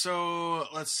right. So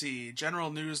let's see. General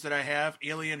news that I have: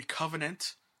 Alien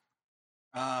Covenant,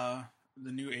 the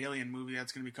new Alien movie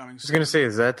that's going to be coming soon. I was going to say,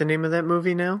 is that the name of that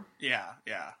movie now? Yeah.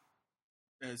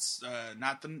 It's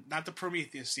not the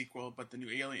Prometheus sequel, but the new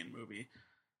Alien movie.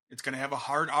 It's going to have a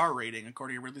hard R rating,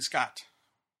 according to Ridley Scott.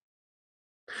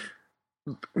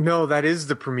 No, that is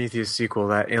the Prometheus sequel.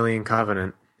 That Alien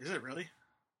Covenant. Is it really?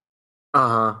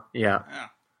 Yeah. Yeah.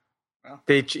 Well.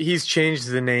 He's changed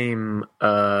the name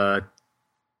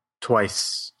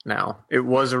twice now. It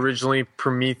was originally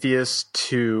Prometheus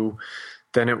 2,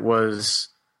 then it was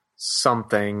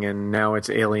something, and now it's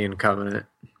Alien Covenant.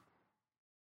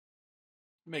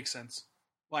 Makes sense.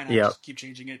 Why not just keep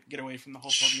changing it, get away from the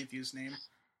whole Prometheus name?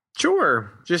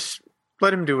 Sure. Just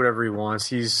let him do whatever he wants.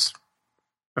 He's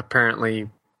apparently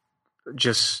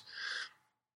just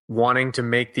wanting to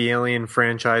make the Alien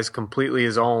franchise completely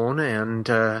his own, and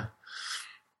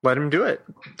let him do it.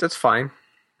 That's fine.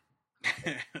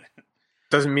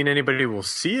 Doesn't mean anybody will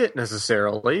see it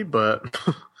necessarily, but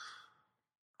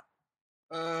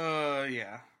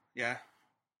yeah.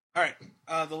 All right.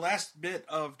 The last bit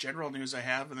of general news I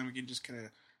have, and then we can just kind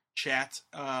of chat,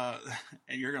 and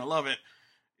you're gonna love it,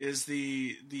 is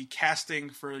the casting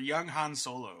for young Han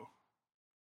Solo.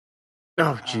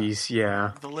 Oh, geez,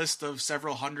 yeah. The list of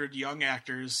several hundred young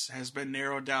actors has been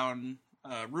narrowed down.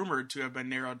 Rumored to have been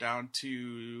narrowed down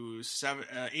to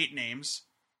 8 names.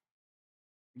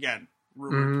 Again,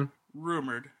 rumored.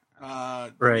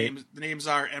 Right. The names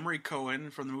are Emery Cohen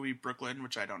from the movie Brooklyn,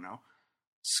 which I don't know.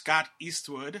 Scott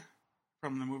Eastwood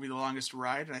from the movie The Longest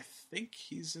Ride, and I think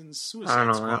he's in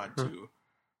Suicide Squad too.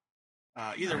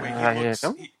 Either way, I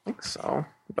don't think so.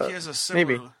 But he has a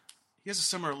he has a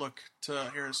similar look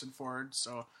to Harrison Ford.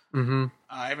 So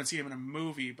I haven't seen him in a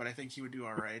movie, but I think he would do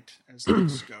all right as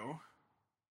things go.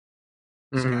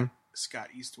 Scott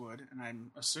Eastwood, and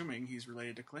I'm assuming he's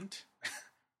related to Clint.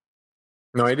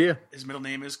 No idea. His middle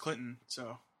name is Clinton,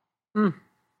 so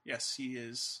yes, he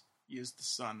is. He is the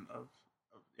son of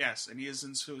yes, and he is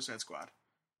in Suicide Squad.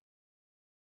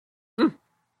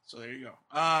 So there you go.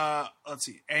 Let's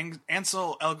see,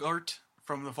 Ansel Elgort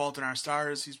from The Fault in Our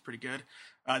Stars. He's pretty good.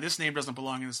 This name doesn't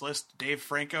belong in this list. Dave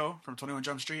Franco from 21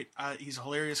 Jump Street. He's a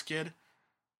hilarious kid,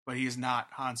 but he is not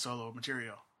Han Solo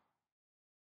material.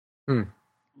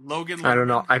 Logan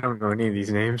Lerman. I don't know any of these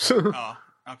names. Oh,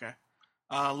 okay.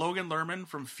 Logan Lerman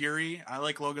from Fury. I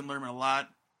like Logan Lerman a lot,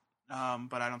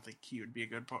 but I don't think he would be a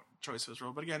good choice for this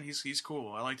role. But again, he's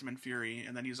cool. I liked him in Fury,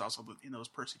 and then he's also in those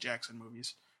Percy Jackson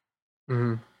movies.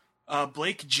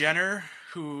 Blake Jenner,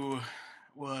 who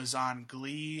was on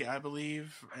Glee, I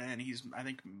believe, and he's, I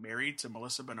think, married to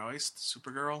Melissa Benoist,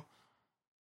 Supergirl.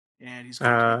 And he's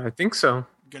I think so.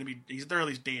 They're at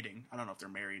least dating. I don't know if they're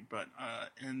married, but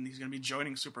and he's gonna be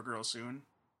joining Supergirl soon.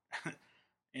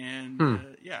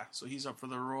 And yeah, so he's up for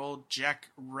the role. Jack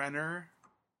Renner,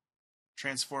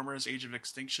 Transformers: Age of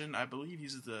Extinction. I believe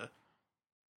he's the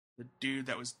dude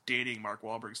that was dating Mark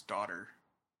Wahlberg's daughter.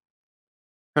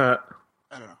 I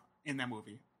don't know, in that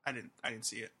movie. I didn't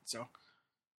see it. So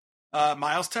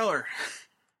Miles Teller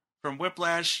from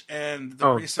Whiplash and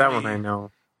that one I know.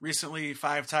 Recently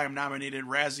 5-time nominated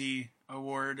Razzie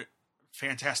Award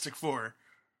Fantastic Four.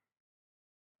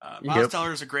 Miles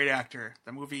Teller is a great actor.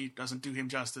 The movie doesn't do him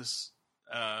justice,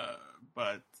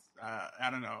 but I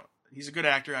don't know. He's a good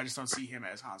actor. I just don't see him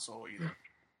as Han Solo either.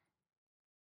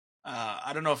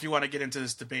 I don't know if you want to get into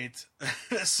this debate.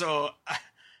 So,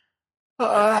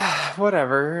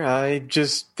 whatever. I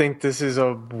just think this is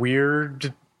a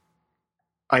weird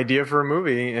idea for a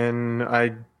movie, and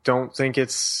I don't think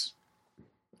it's.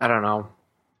 I don't know.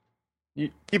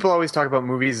 People always talk about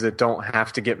movies that don't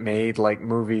have to get made, like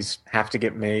movies have to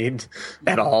get made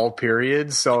at all,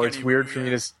 period. So it's weird for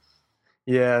me to...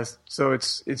 Yeah, so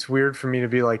it's weird for me to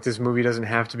be like, this movie doesn't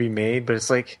have to be made, but it's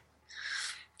like...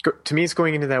 To me, it's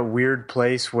going into that weird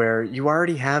place where you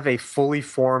already have a fully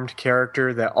formed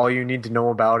character that all you need to know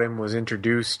about him was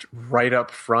introduced right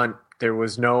up front. There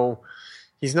was no...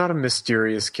 He's not a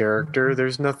mysterious character.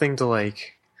 There's nothing to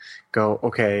like... go,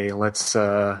 okay, let's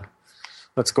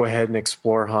go ahead and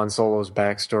explore Han Solo's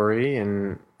backstory,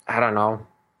 and I don't know.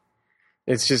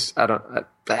 It's just I don't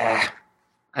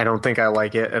think I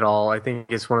like it at all. I think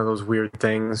it's one of those weird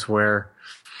things where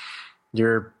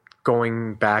you're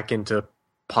going back into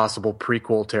possible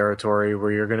prequel territory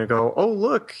where you're going to go, oh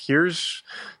look, here's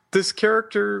this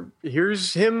character,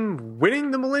 here's him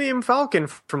winning the Millennium Falcon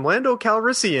from Lando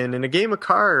Calrissian in a game of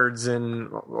cards, and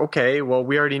okay, well,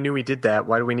 we already knew he did that.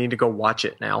 Why do we need to go watch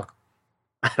it now?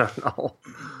 I don't know.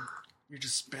 You're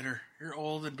just bitter. You're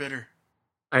old and bitter.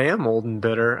 I am old and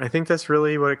bitter. I think that's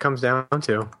really what it comes down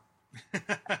to.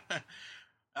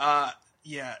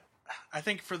 Yeah. I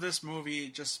think for this movie,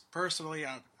 just personally,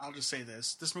 I'll just say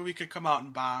this. This movie could come out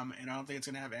and bomb, and I don't think it's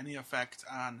going to have any effect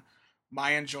on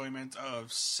my enjoyment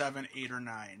of 7, 8, or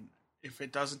 9. If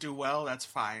it doesn't do well, that's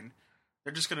fine.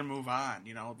 They're just going to move on,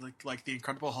 you know, like the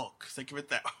Incredible Hulk. Think of it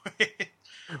that way.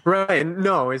 Right.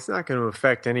 No, it's not going to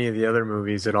affect any of the other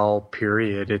movies at all,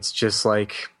 period. It's just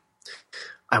like,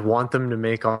 I want them to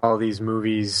make all these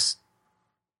movies,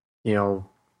 you know,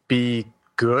 be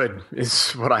good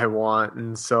is what I want.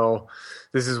 And so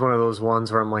this is one of those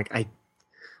ones where I'm like, I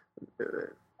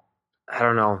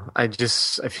don't know. I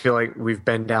feel like we've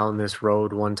been down this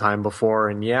road one time before.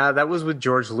 And yeah, that was with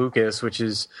George Lucas, which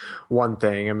is one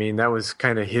thing. I mean, that was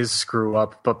kind of his screw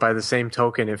up. But by the same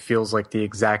token, it feels like the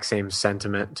exact same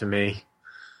sentiment to me.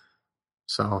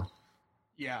 So.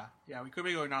 Yeah, we could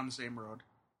be going down the same road.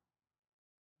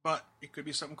 But it could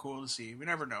be something cool to see. We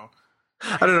never know.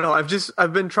 I don't know.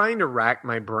 I've been trying to rack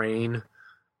my brain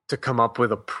to come up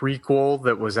with a prequel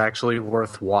that was actually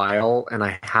worthwhile, and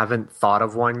I haven't thought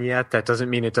of one yet. That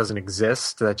doesn't mean it doesn't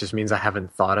exist. That just means I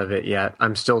haven't thought of it yet.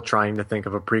 I'm still trying to think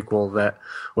of a prequel that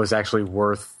was actually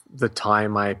worth the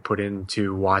time I put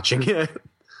into watching it.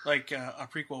 Like a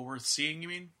prequel worth seeing, you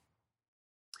mean?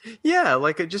 Yeah,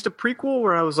 like just a prequel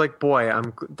where I was like, boy,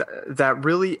 that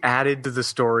really added to the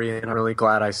story, and I'm really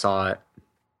glad I saw it.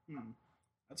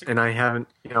 And I haven't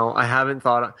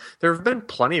thought. There have been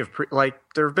plenty of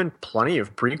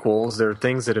prequels. There are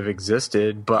things that have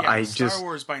existed, but yeah, Star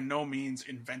Wars by no means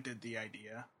invented the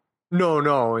idea.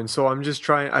 No, and so I'm just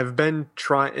trying. I've been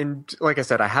trying, and like I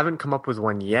said, I haven't come up with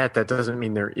one yet. That doesn't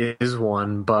mean there is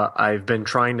one, but I've been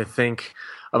trying to think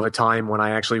of a time when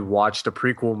I actually watched a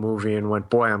prequel movie and went,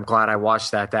 boy, I'm glad I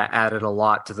watched that. That added a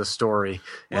lot to the story.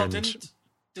 Well, and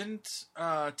didn't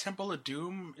Temple of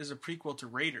Doom is a prequel to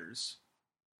Raiders?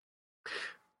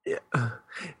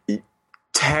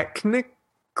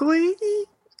 Technically,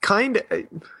 kind of,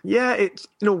 yeah. It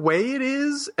in a way it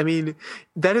is. I mean,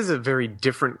 that is a very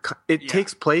different. It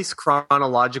takes place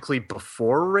chronologically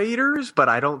before Raiders, but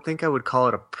I don't think I would call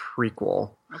it a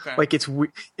prequel. Okay, like it's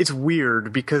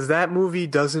weird because that movie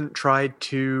doesn't try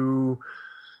to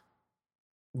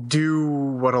do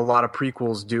what a lot of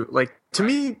prequels do. Like to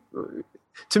me,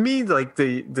 like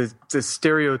the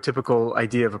stereotypical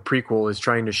idea of a prequel is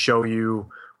trying to show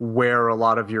you where a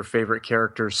lot of your favorite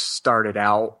characters started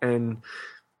out, and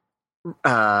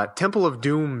Temple of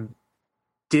Doom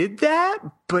did that,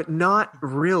 but not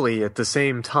really at the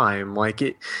same time.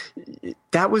 Like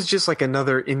that was just like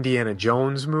another Indiana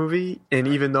Jones movie, and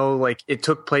even though like it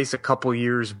took place a couple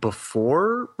years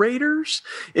before Raiders,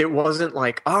 it wasn't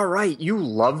like, all right, you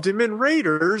loved him in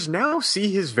Raiders, now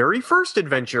see his very first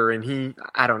adventure, and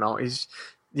I don't know,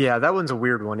 that one's a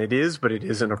weird one. It is, but it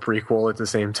isn't a prequel at the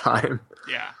same time.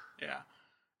 Yeah.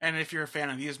 And if you're a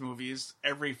fan of these movies,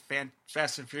 every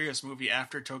Fast and Furious movie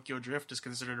after Tokyo Drift is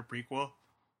considered a prequel.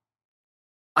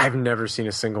 I've never seen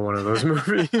a single one of those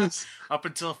movies. Up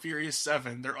until Furious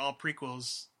 7, they're all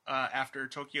prequels after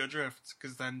Tokyo Drift,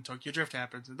 because then Tokyo Drift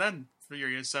happens, and then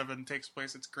Furious 7 takes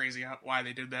place. It's crazy why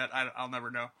they did that. I'll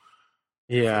never know.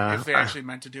 Yeah. If they actually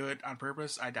meant to do it on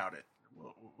purpose, I doubt it.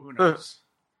 Well, who knows?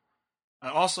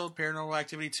 Also, Paranormal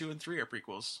Activity 2 and 3 are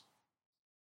prequels.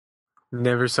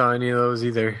 Never saw any of those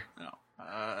either.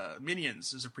 No.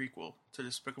 Minions is a prequel to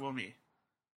Despicable Me.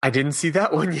 I didn't see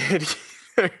that one yet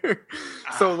either.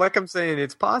 So, like I'm saying,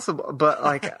 it's possible. But,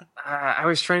 like, I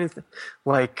was trying to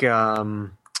like,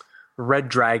 Red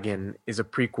Dragon is a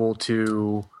prequel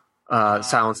to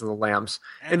Silence of the Lambs.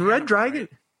 And Red Dragon...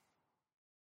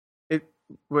 Right?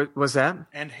 What was that?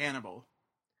 And Hannibal.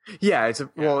 Yeah,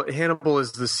 Hannibal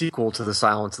is the sequel to The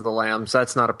Silence of the Lambs.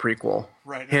 That's not a prequel.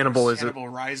 Right. Hannibal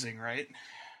Rising, right?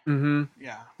 Mm-hmm.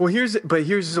 Yeah. Well, here's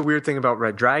the weird thing about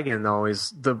Red Dragon, though,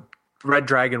 is the Red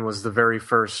Dragon was the very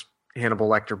first Hannibal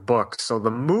Lecter book. So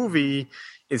the movie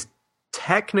is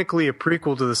technically a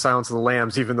prequel to The Silence of the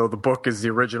Lambs, even though the book is the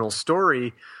original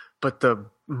story. But the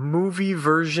movie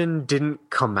version didn't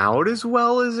come out as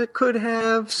well as it could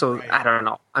have. So right. I don't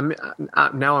know.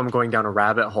 Now I'm going down a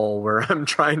rabbit hole where I'm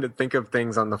trying to think of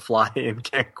things on the fly and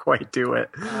can't quite do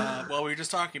it. Well, we were just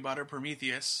talking about it.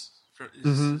 Prometheus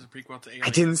is a prequel to Alien. I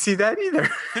didn't see that either.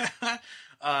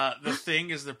 The Thing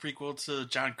is the prequel to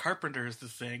John Carpenter's The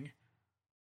Thing.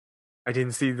 I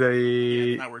didn't see the...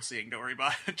 Yeah, not worth seeing. Don't worry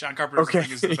about it. John Carpenter's The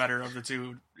Thing is the better of the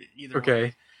two. Either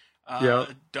way.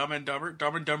 Dumb and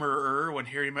Dumber, When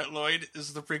Harry Met Lloyd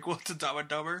is the prequel to Dumb and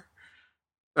Dumber.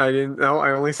 I didn't know.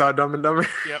 I only saw Dumb and Dumber.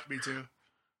 Yep, me too.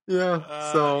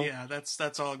 Yeah,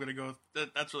 that's all I'm gonna go.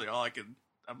 That's really all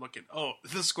I'm looking. Oh,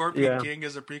 The Scorpion King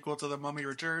is a prequel to The Mummy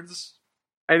Returns.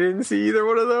 I didn't see either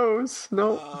one of those.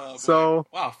 No.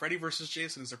 Wow, Freddy vs.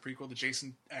 Jason is a prequel to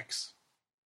Jason X.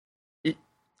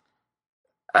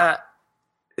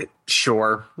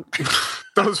 Sure.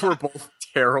 Those were both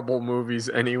terrible movies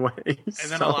anyway. And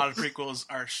then a lot of prequels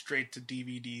are straight to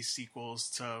DVD sequels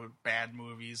to bad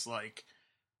movies like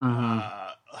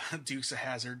Dukes of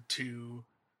Hazzard 2,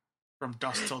 From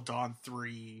Dusk Till Dawn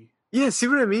 3. Yeah, see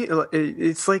what I mean?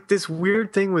 It's like this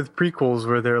weird thing with prequels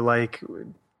where they're like...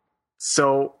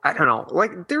 So, I don't know.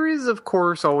 Like, there is, of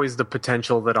course, always the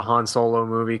potential that a Han Solo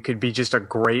movie could be just a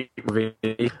great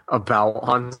movie about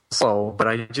Han Solo, but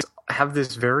I just have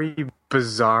this very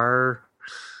bizarre,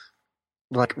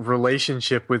 like,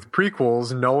 relationship with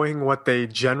prequels, knowing what they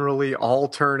generally all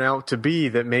turn out to be,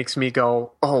 that makes me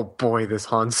go, oh boy, this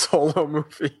Han Solo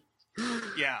movie.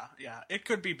 Yeah. It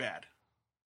could be bad.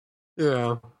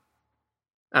 Yeah.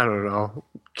 I don't know.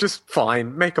 Just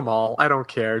fine. Make them all. I don't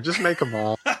care. Just make them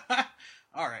all.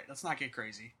 All right, let's not get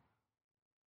crazy.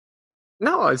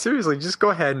 No, seriously, just go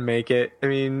ahead and make it. I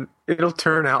mean, it'll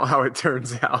turn out how it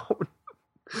turns out.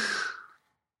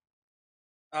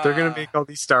 They're going to make all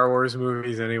these Star Wars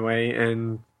movies anyway,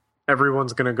 and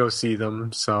everyone's going to go see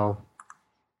them, so.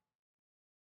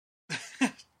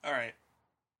 All right.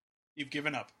 You've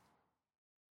given up.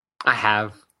 I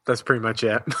have. That's pretty much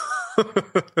it.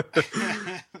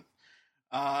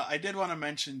 I did want to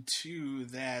mention, too,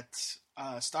 that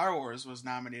Star Wars was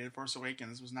nominated, Force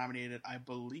Awakens was nominated, I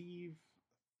believe,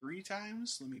 3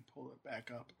 times. Let me pull it back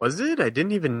up. Was it? I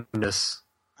didn't even notice.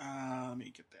 Let me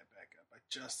get that back up. I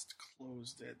just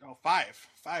closed it. Oh, 5.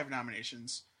 5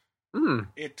 nominations.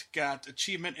 It got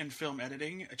achievement in film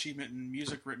editing, achievement in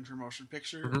music written for motion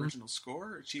picture, original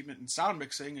score, achievement in sound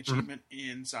mixing, achievement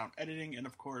in sound editing, and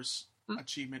of course,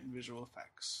 achievement in visual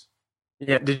effects.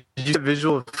 Yeah, did you see the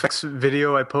visual effects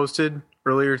video I posted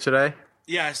earlier today?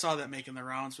 Yeah, I saw that making the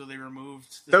rounds where they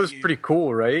removed. That was pretty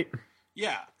cool, right?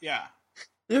 Yeah. Yeah.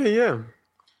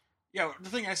 Yeah, the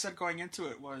thing I said going into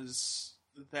it was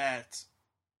that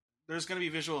there's going to be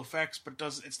visual effects, but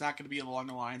it's not going to be along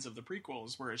the lines of the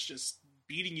prequels, where it's just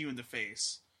beating you in the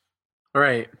face,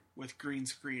 right, with green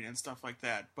screen and stuff like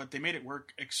that. But they made it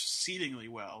work exceedingly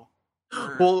well.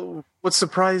 Well, what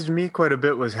surprised me quite a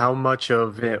bit was how much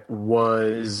of it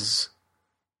was,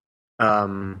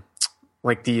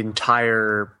 like the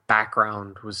entire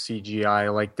background was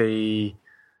CGI. Like they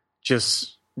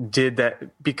just did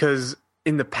that because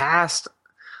in the past,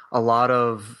 a lot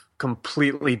of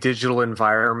completely digital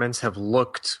environments have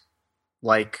looked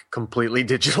like completely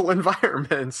digital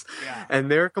environments. Yeah. And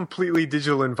their completely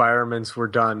digital environments were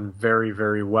done very,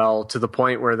 very well, to the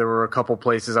point where there were a couple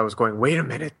places I was going, wait a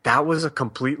minute, that was a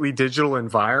completely digital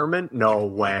environment? No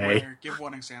way. Give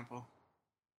one example.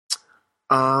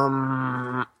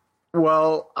 Well,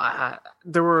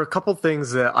 there were a couple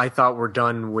things that I thought were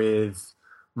done with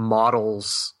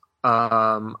models,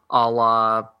 a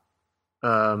la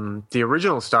the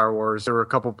original Star Wars. There were a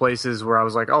couple places where I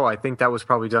was like, oh, I think that was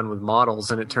probably done with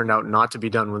models, and it turned out not to be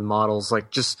done with models.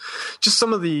 Like just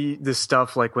some of the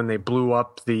stuff, like when they blew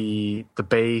up the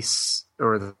base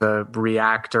or the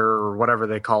reactor or whatever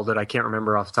they called it. I can't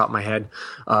remember off the top of my head.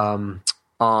 On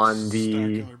the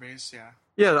Starkiller base, yeah.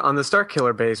 Yeah, on the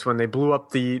Starkiller base, when they blew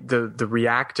up the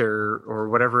reactor or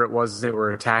whatever it was they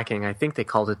were attacking, I think they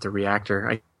called it the reactor.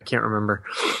 I can't remember.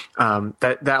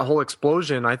 That whole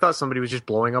explosion, I thought somebody was just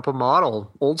blowing up a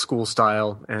model, old school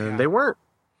style, and they weren't.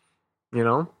 You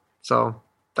know? So,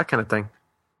 that kind of thing.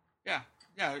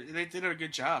 Yeah, they did a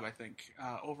good job, I think,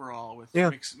 overall, with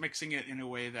mixing it in a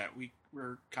way that we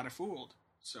were kind of fooled.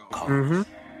 So. Welcome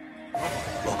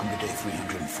to day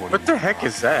 340. What the heck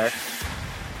is that?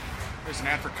 There's an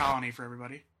ad for Colony for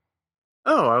everybody.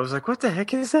 Oh, I was like, what the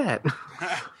heck is that?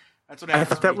 That's what I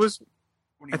thought that was.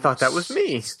 I thought that was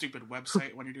me. Stupid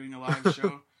website when you're doing a live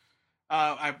show.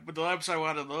 But the website I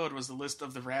wanted to load was the list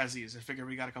of the Razzies. I figured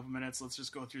we got a couple minutes. Let's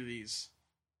just go through these.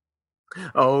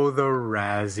 Oh, the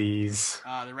Razzies.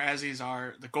 The Razzies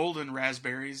are the Golden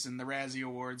Raspberries, and the Razzie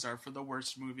Awards are for the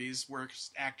worst movies,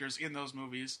 worst actors in those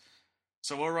movies.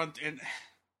 So we'll run in.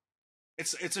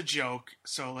 It's a joke,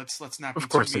 so let's not be of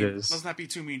course too mean. It is. Let's not be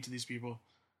too mean to these people.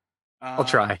 I'll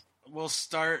try. We'll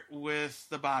start with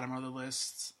the bottom of the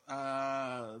list.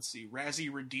 Let's see,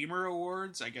 Razzie Redeemer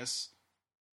Awards. I guess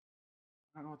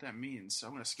I don't know what that means, so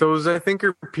I'm gonna skip. Those I think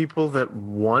are people that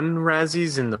won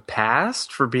Razzies in the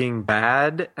past for being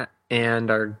bad and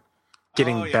are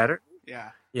getting better.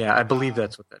 Yeah, I believe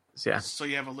that's what that is. Yeah. So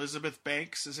you have Elizabeth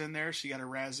Banks is in there. She got a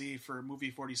Razzie for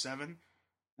movie 47.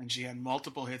 And she had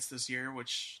multiple hits this year,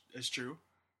 which is true.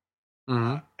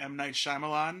 M. Night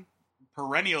Shyamalan,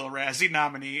 perennial Razzie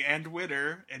nominee and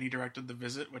winner, and he directed The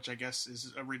Visit, which I guess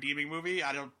is a redeeming movie.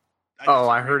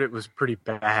 I heard it was pretty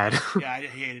bad. Yeah, I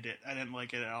hated it. I didn't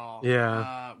like it at all.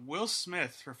 Yeah. Will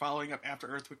Smith for following up After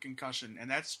Earth with Concussion,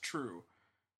 and that's true.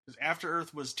 Because After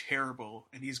Earth was terrible,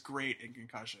 and he's great in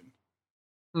Concussion.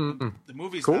 The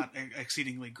movie's not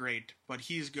exceedingly great, but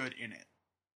he's good in it.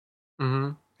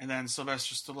 Mm-hmm. And then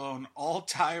Sylvester Stallone,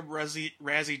 all-time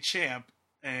Razzie champ,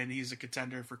 and he's a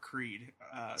contender for Creed.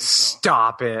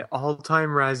 Stop it. All-time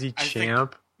Razzie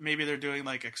champ? Maybe they're doing,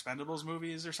 like, Expendables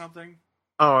movies or something?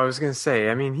 Oh, I was going to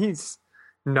say, I mean, he's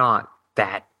not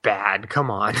that bad. Come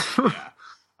on. Yeah.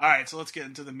 All right, so let's get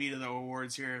into the meat of the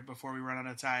awards here before we run out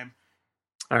of time.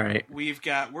 All right. We've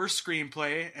got Worst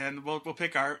Screenplay, and we'll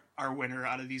pick our winner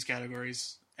out of these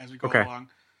categories as we go along.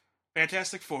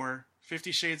 Fantastic Four,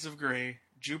 50 Shades of Grey,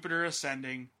 Jupiter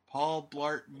Ascending, Paul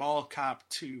Blart Mall Cop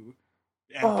 2,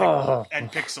 and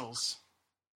Pixels.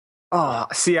 Oh,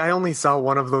 see, I only saw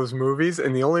one of those movies,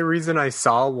 and the only reason I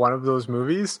saw one of those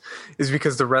movies is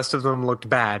because the rest of them looked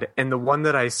bad. And the one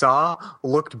that I saw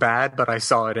looked bad, but I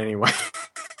saw it anyway.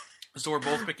 So we're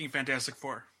both picking Fantastic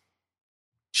Four.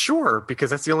 Sure, because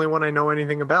that's the only one I know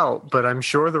anything about, but I'm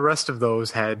sure the rest of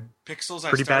those had Pixels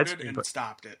pretty I started bad and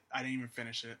stopped it. I didn't even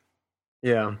finish it.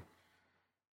 Yeah.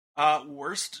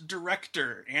 Worst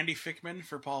Director, Andy Fickman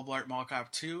for Paul Blart Mall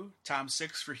Cop 2, Tom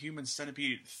Six for Human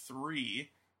Centipede 3,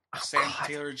 Sam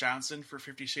Taylor Johnson for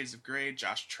 50 Shades of Grey,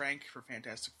 Josh Trank for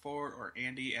Fantastic Four, or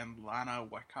Andy and Lana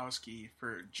Wachowski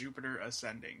for Jupiter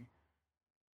Ascending.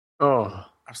 Oh.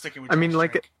 I'm sticking with Josh Trank.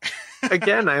 Like,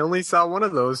 again, I only saw one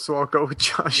of those, so I'll go with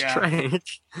Josh Trank.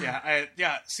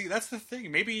 Yeah, see, that's the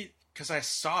thing. Maybe because I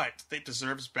saw it, it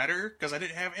deserves better, because I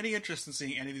didn't have any interest in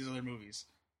seeing any of these other movies.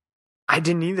 I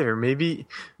didn't either.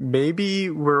 Maybe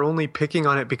we're only picking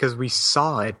on it because we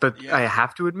saw it, but I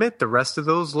have to admit the rest of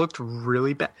those looked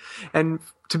really bad. And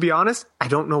to be honest, I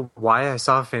don't know why I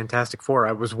saw Fantastic Four.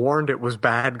 I was warned it was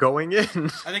bad going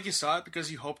in. I think you saw it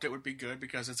because you hoped it would be good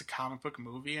because it's a comic book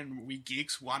movie and we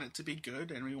geeks want it to be good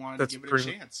and we wanted to give it a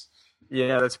chance.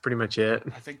 Yeah, that's pretty much it.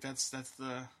 I think that's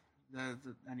the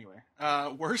anyway.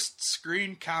 Worst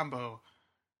screen combo.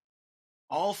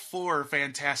 All four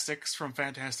Fantastics from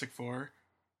Fantastic Four.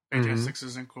 Fantastics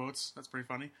is in quotes. That's pretty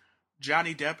funny.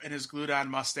 Johnny Depp and his glued-on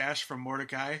mustache from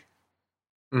Mordecai.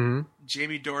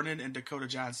 Jamie Dornan and Dakota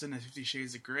Johnson in 50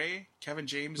 Shades of Grey. Kevin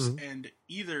James and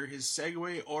either his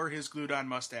Segway or his glued-on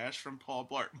mustache from Paul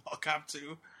Blart Mall Cop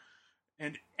 2.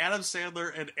 And Adam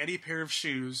Sandler and any pair of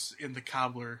shoes in The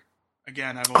Cobbler.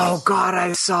 Again, Oh, God,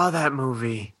 I saw that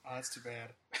movie. Oh, that's too bad.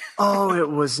 Oh, it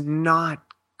was not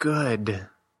good.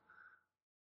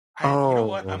 You know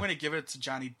what? I'm going to give it to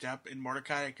Johnny Depp in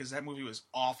Mordecai because that movie was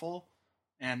awful.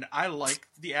 And I like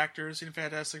the actors in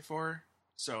Fantastic Four.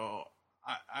 So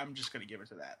I'm just going to give it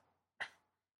to that.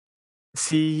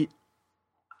 See,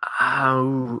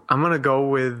 I'm going to go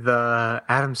with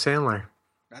Adam Sandler.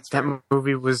 That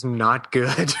movie was not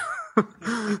good.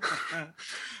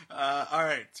 All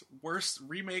right. Worst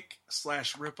remake /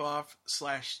 ripoff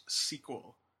 /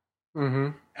 sequel.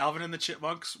 Alvin and the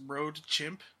Chipmunks, Road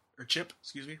Chip.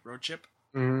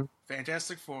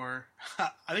 Fantastic Four.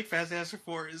 I think Fantastic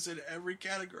Four is in every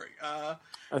category. I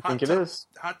think it is.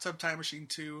 Hot Tub Time Machine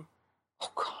 2.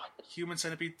 Oh, God. Human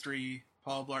Centipede 3.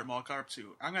 Paul Blart Mall Cop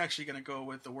 2. I'm actually going to go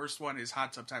with the worst one is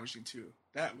Hot Tub Time Machine 2.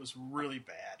 That was really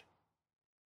bad.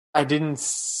 I didn't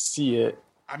see it.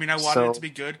 I mean, I wanted it to be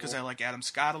good because I like Adam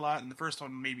Scott a lot, and the first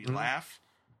one made me laugh,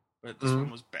 but this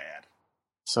one was bad.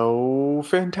 So,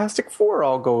 Fantastic Four,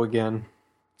 I'll go again.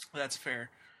 That's fair.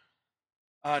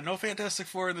 No Fantastic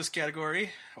Four in this category,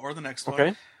 or the next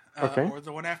one. Okay. Or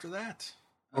the one after that.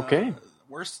 Okay.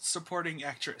 Worst supporting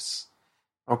actress.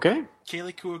 Okay.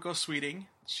 Kaylee Cuoco Sweeting.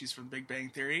 She's from Big Bang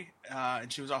Theory.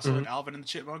 And she was also in Alvin and the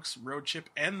Chipmunks, Road Chip,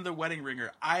 and The Wedding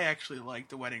Ringer. I actually liked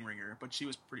The Wedding Ringer, but she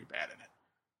was pretty bad in it.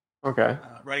 Okay.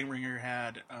 Wedding Ringer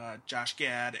had Josh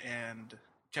Gad and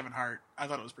Kevin Hart. I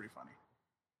thought it was pretty funny.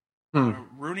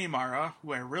 Rooney Mara,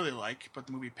 who I really like, but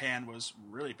the movie Pan was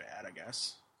really bad, I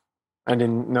guess. I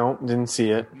didn't see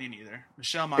it. Me neither.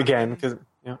 Michelle Monaghan. Again, because,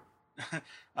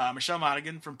 Michelle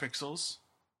Monaghan from Pixels.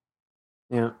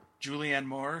 Yeah. Julianne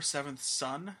Moore, Seventh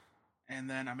Son. And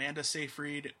then Amanda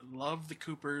Seyfried, Love the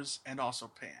Coopers, and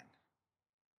also Pan.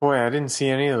 Boy, I didn't see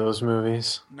any of those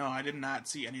movies. No, I did not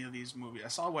see any of these movies. I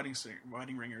saw Wedding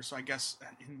Ringer, so I guess,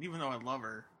 even though I love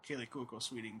her, Kaylee Cuoco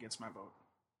Sweeting gets my vote.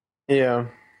 Yeah.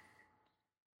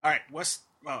 All right,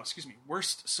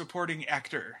 worst supporting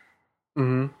actor.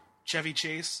 Chevy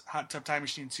Chase, Hot Tub Time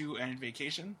Machine 2, and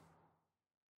Vacation.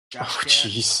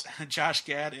 Josh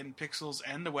Gad in Pixels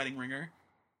and The Wedding Ringer.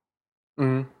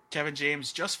 Kevin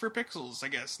James just for Pixels, I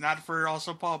guess, not for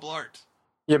also Paul Blart.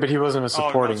 Yeah, but he wasn't a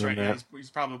supporting in that. Yeah, he's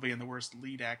probably in the worst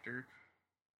lead actor.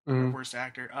 Worst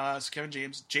actor. So Kevin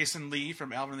James, Jason Lee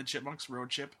from Alvin and the Chipmunks, Road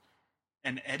Chip,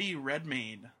 and Eddie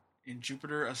Redmayne in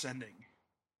Jupiter Ascending.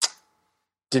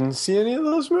 Didn't see any of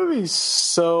those movies,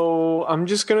 so I'm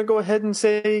just going to go ahead and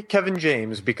say Kevin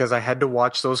James because I had to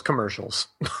watch those commercials.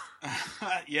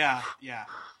 Yeah.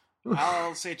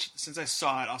 I'll say, since I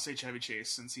saw it, I'll say Chevy Chase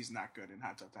since he's not good in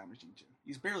Hot Tub Time Machine 2.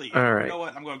 He's barely in. All right. You know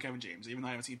what? I'm going Kevin James. Even though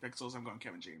I haven't seen Pixels, I'm going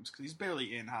Kevin James because he's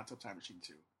barely in Hot Tub Time Machine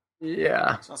 2.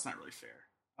 Yeah. So that's not really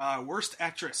fair. Worst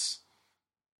actress.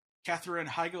 Katherine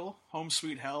Heigl, Home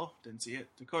Sweet Hell. Didn't see it.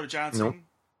 Dakota Johnson,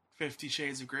 50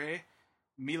 Shades of Grey.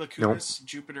 Mila Kunis,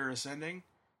 Jupiter Ascending.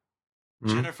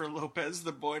 Jennifer Lopez,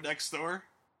 The Boy Next Door.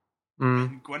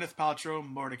 And Gwyneth Paltrow,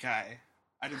 Mordecai.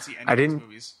 I didn't see any of these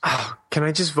movies. Oh, can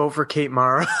I just vote for Kate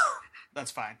Mara?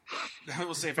 That's fine.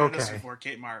 We'll say Fantastic Four,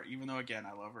 Kate Mara, even though, again,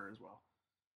 I love her as well.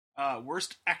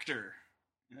 Worst actor.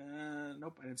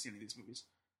 Nope, I didn't see any of these movies.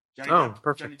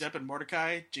 Perfect. Johnny Depp and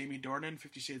Mordecai, Jamie Dornan,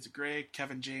 50 Shades of Grey,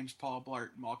 Kevin James, Paul Blart,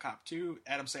 Mall Cop 2,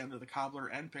 Adam Sandler, The Cobbler,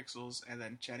 and Pixels, and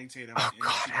then Channing Tatum in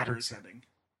Jupiter Ascending.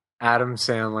 Adam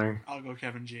Sandler. I'll go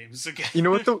Kevin James again. You know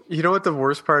what the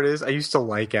worst part is? I used to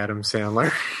like Adam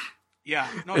Sandler. Yeah,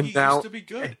 no, he used to be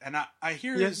good, and I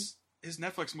hear his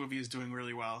Netflix movie is doing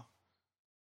really well.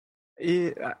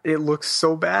 It looks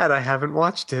so bad. I haven't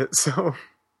watched it, so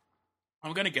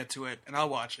I'm gonna get to it and I'll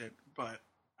watch it. But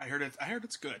I heard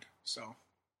it's good. So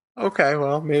okay,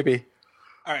 well maybe.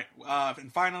 All right,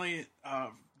 and finally,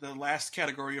 the last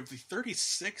category of the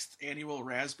 36th annual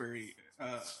Raspberry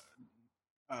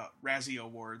Razzie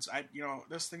Awards.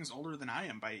 This thing's older than I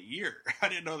am by a year. I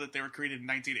didn't know that they were created in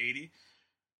 1980.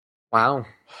 Wow.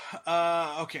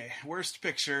 Okay. Worst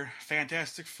picture: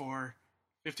 Fantastic Four,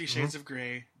 50 Shades of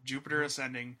Grey, Jupiter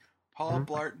Ascending, Paul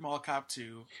Blart Mall Cop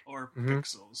 2, or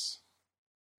Pixels.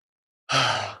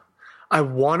 I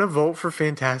want to vote for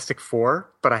Fantastic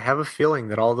Four, but I have a feeling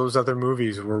that all those other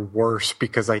movies were worse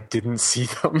because I didn't see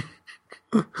them.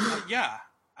 Yeah,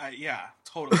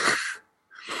 totally.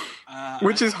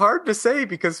 Which is hard to say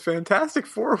because Fantastic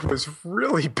Four was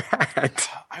really bad.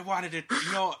 I wanted it,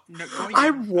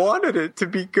 wanted it to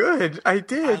be good. I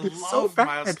did. I It's love so bad.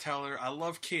 Miles Teller. I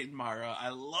love Kate Mara. I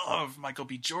love Michael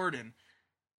B. Jordan.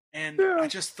 And I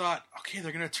just thought, okay,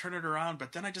 they're going to turn it around.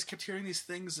 But then I just kept hearing these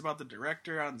things about the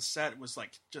director on the set was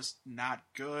like just not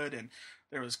good. And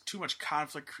there was too much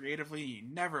conflict creatively. You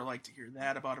never like to hear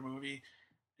that about a movie.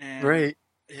 And right.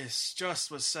 It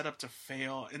just was set up to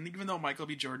fail. And even though Michael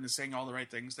B. Jordan is saying all the right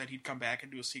things, that he'd come back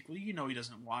and do a sequel, he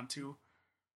doesn't want to.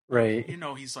 Right.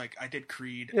 He's like, I did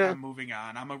Creed. Yeah. I'm moving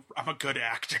on. I'm a good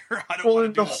actor. I don't well, want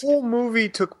and to do the whole movie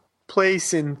took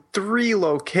place in 3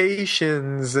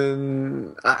 locations,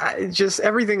 and just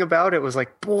everything about it was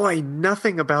like, boy,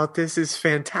 nothing about this is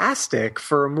fantastic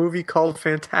for a movie called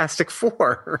Fantastic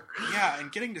Four. Yeah,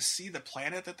 and getting to see the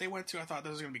planet that they went to, I thought that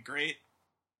was going to be great.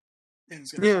 And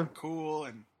it's going to be cool,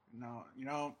 and I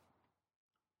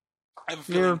have a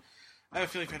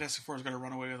feeling Fantastic Four is going to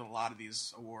run away with a lot of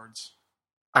these awards.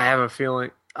 I have a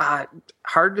feeling.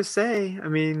 Hard to say. I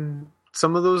mean,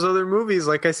 some of those other movies,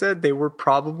 like I said, they were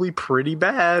probably pretty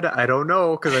bad. I don't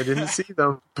know because I didn't see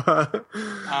them. But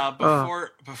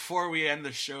before we end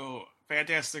the show,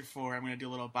 Fantastic Four, I'm going to do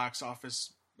a little box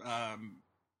office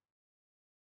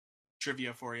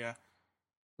trivia for you.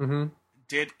 Mm-hmm.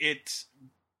 Did it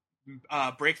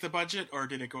break the budget, or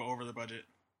did it go over the budget?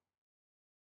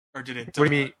 Or did it what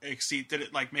do you mean? exceed? Did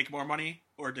it make more money,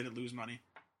 or did it lose money?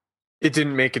 It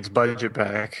didn't make its budget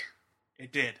back.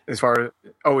 It did. As far as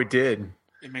it did.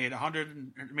 It made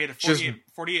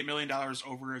 $48 million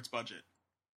over its budget.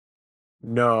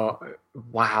 No,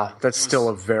 wow, that's still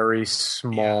a very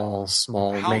small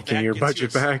making your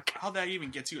budget back. How that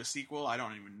even gets you a sequel, I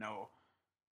don't even know.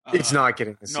 It's not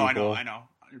getting a sequel. No, I know.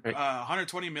 Right.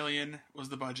 120 million was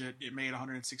the budget. It made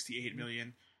 168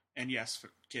 million, and yes,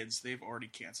 kids, they've already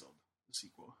canceled the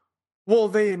sequel. Well,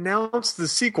 they announced the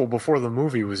sequel before the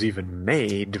movie was even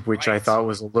made, which I thought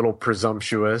was a little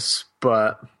presumptuous,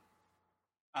 but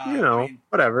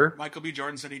whatever. Michael B.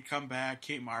 Jordan said he'd come back.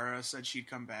 Kate Mara said she'd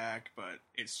come back, but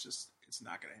it's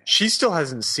not going to happen. She still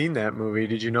hasn't seen that movie.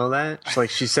 Did you know that? It's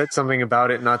like she said something about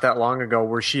it not that long ago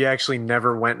where she actually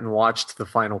never went and watched the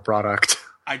final product.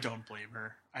 I don't blame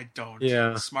her. I don't.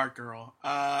 Yeah. Smart girl.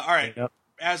 All right. Yep.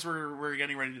 As we're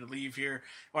getting ready to leave here,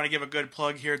 I want to give a good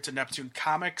plug here to Neptune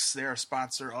Comics. They're a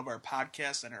sponsor of our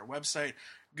podcast and our website.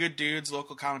 Good dudes,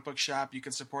 local comic book shop. You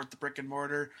can support the brick and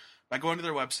mortar by going to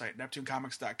their website,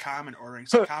 neptunecomics.com, and ordering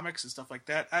some comics and stuff like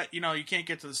that. You can't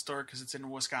get to the store because it's in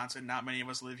Wisconsin. Not many of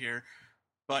us live here.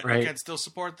 But you can still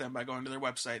support them by going to their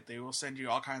website. They will send you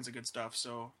all kinds of good stuff.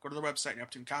 So go to their website,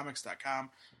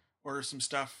 neptunecomics.com, order some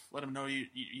stuff. Let them know you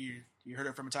heard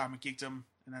it from Atomic Geekdom,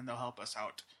 and then they'll help us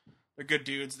out. They're good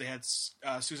dudes. They had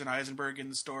Susan Eisenberg in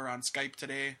the store on Skype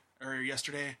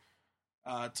yesterday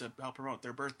to help promote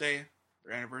their birthday,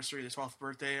 their anniversary, their 12th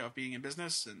birthday of being in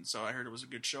business. And so I heard it was a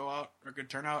good good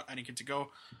turnout. I didn't get to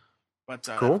go. But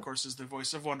cool. Of course, is the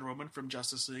voice of Wonder Woman from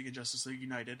Justice League and Justice League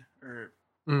United.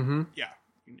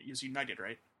 It's United,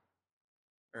 right?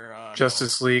 Or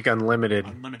Justice League Unlimited.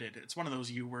 Unlimited. It's one of those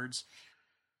U words.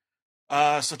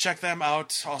 So check them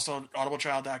out. Also,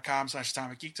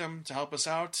 audibletrial.com/Atomic Geekdom to help us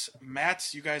out.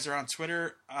 Matt, you guys are on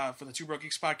Twitter for the Two Broke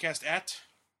Geeks podcast at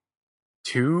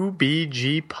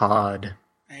 2BG Pod.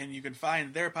 And you can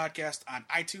find their podcast on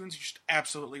iTunes. You should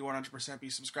absolutely 100% be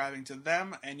subscribing to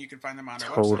them. And you can find them on our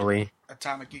website,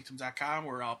 atomicgeekdom.com,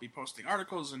 where I'll be posting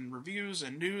articles and reviews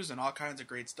and news and all kinds of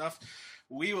great stuff.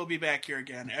 We will be back here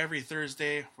again every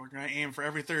Thursday. We're going to aim for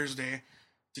every Thursday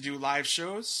to do live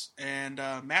shows. And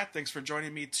Matt, thanks for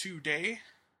joining me today.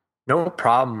 No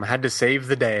problem. Had to save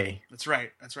the day. That's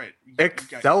right.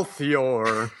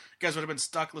 Excelsior. You guys would have been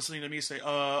stuck listening to me say,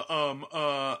 all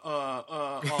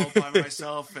by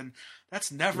myself. And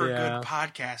that's never good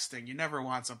podcasting. You never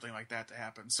want something like that to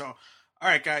happen. So, all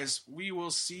right, guys, we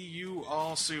will see you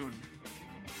all soon.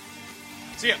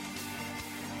 See ya.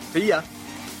 See ya.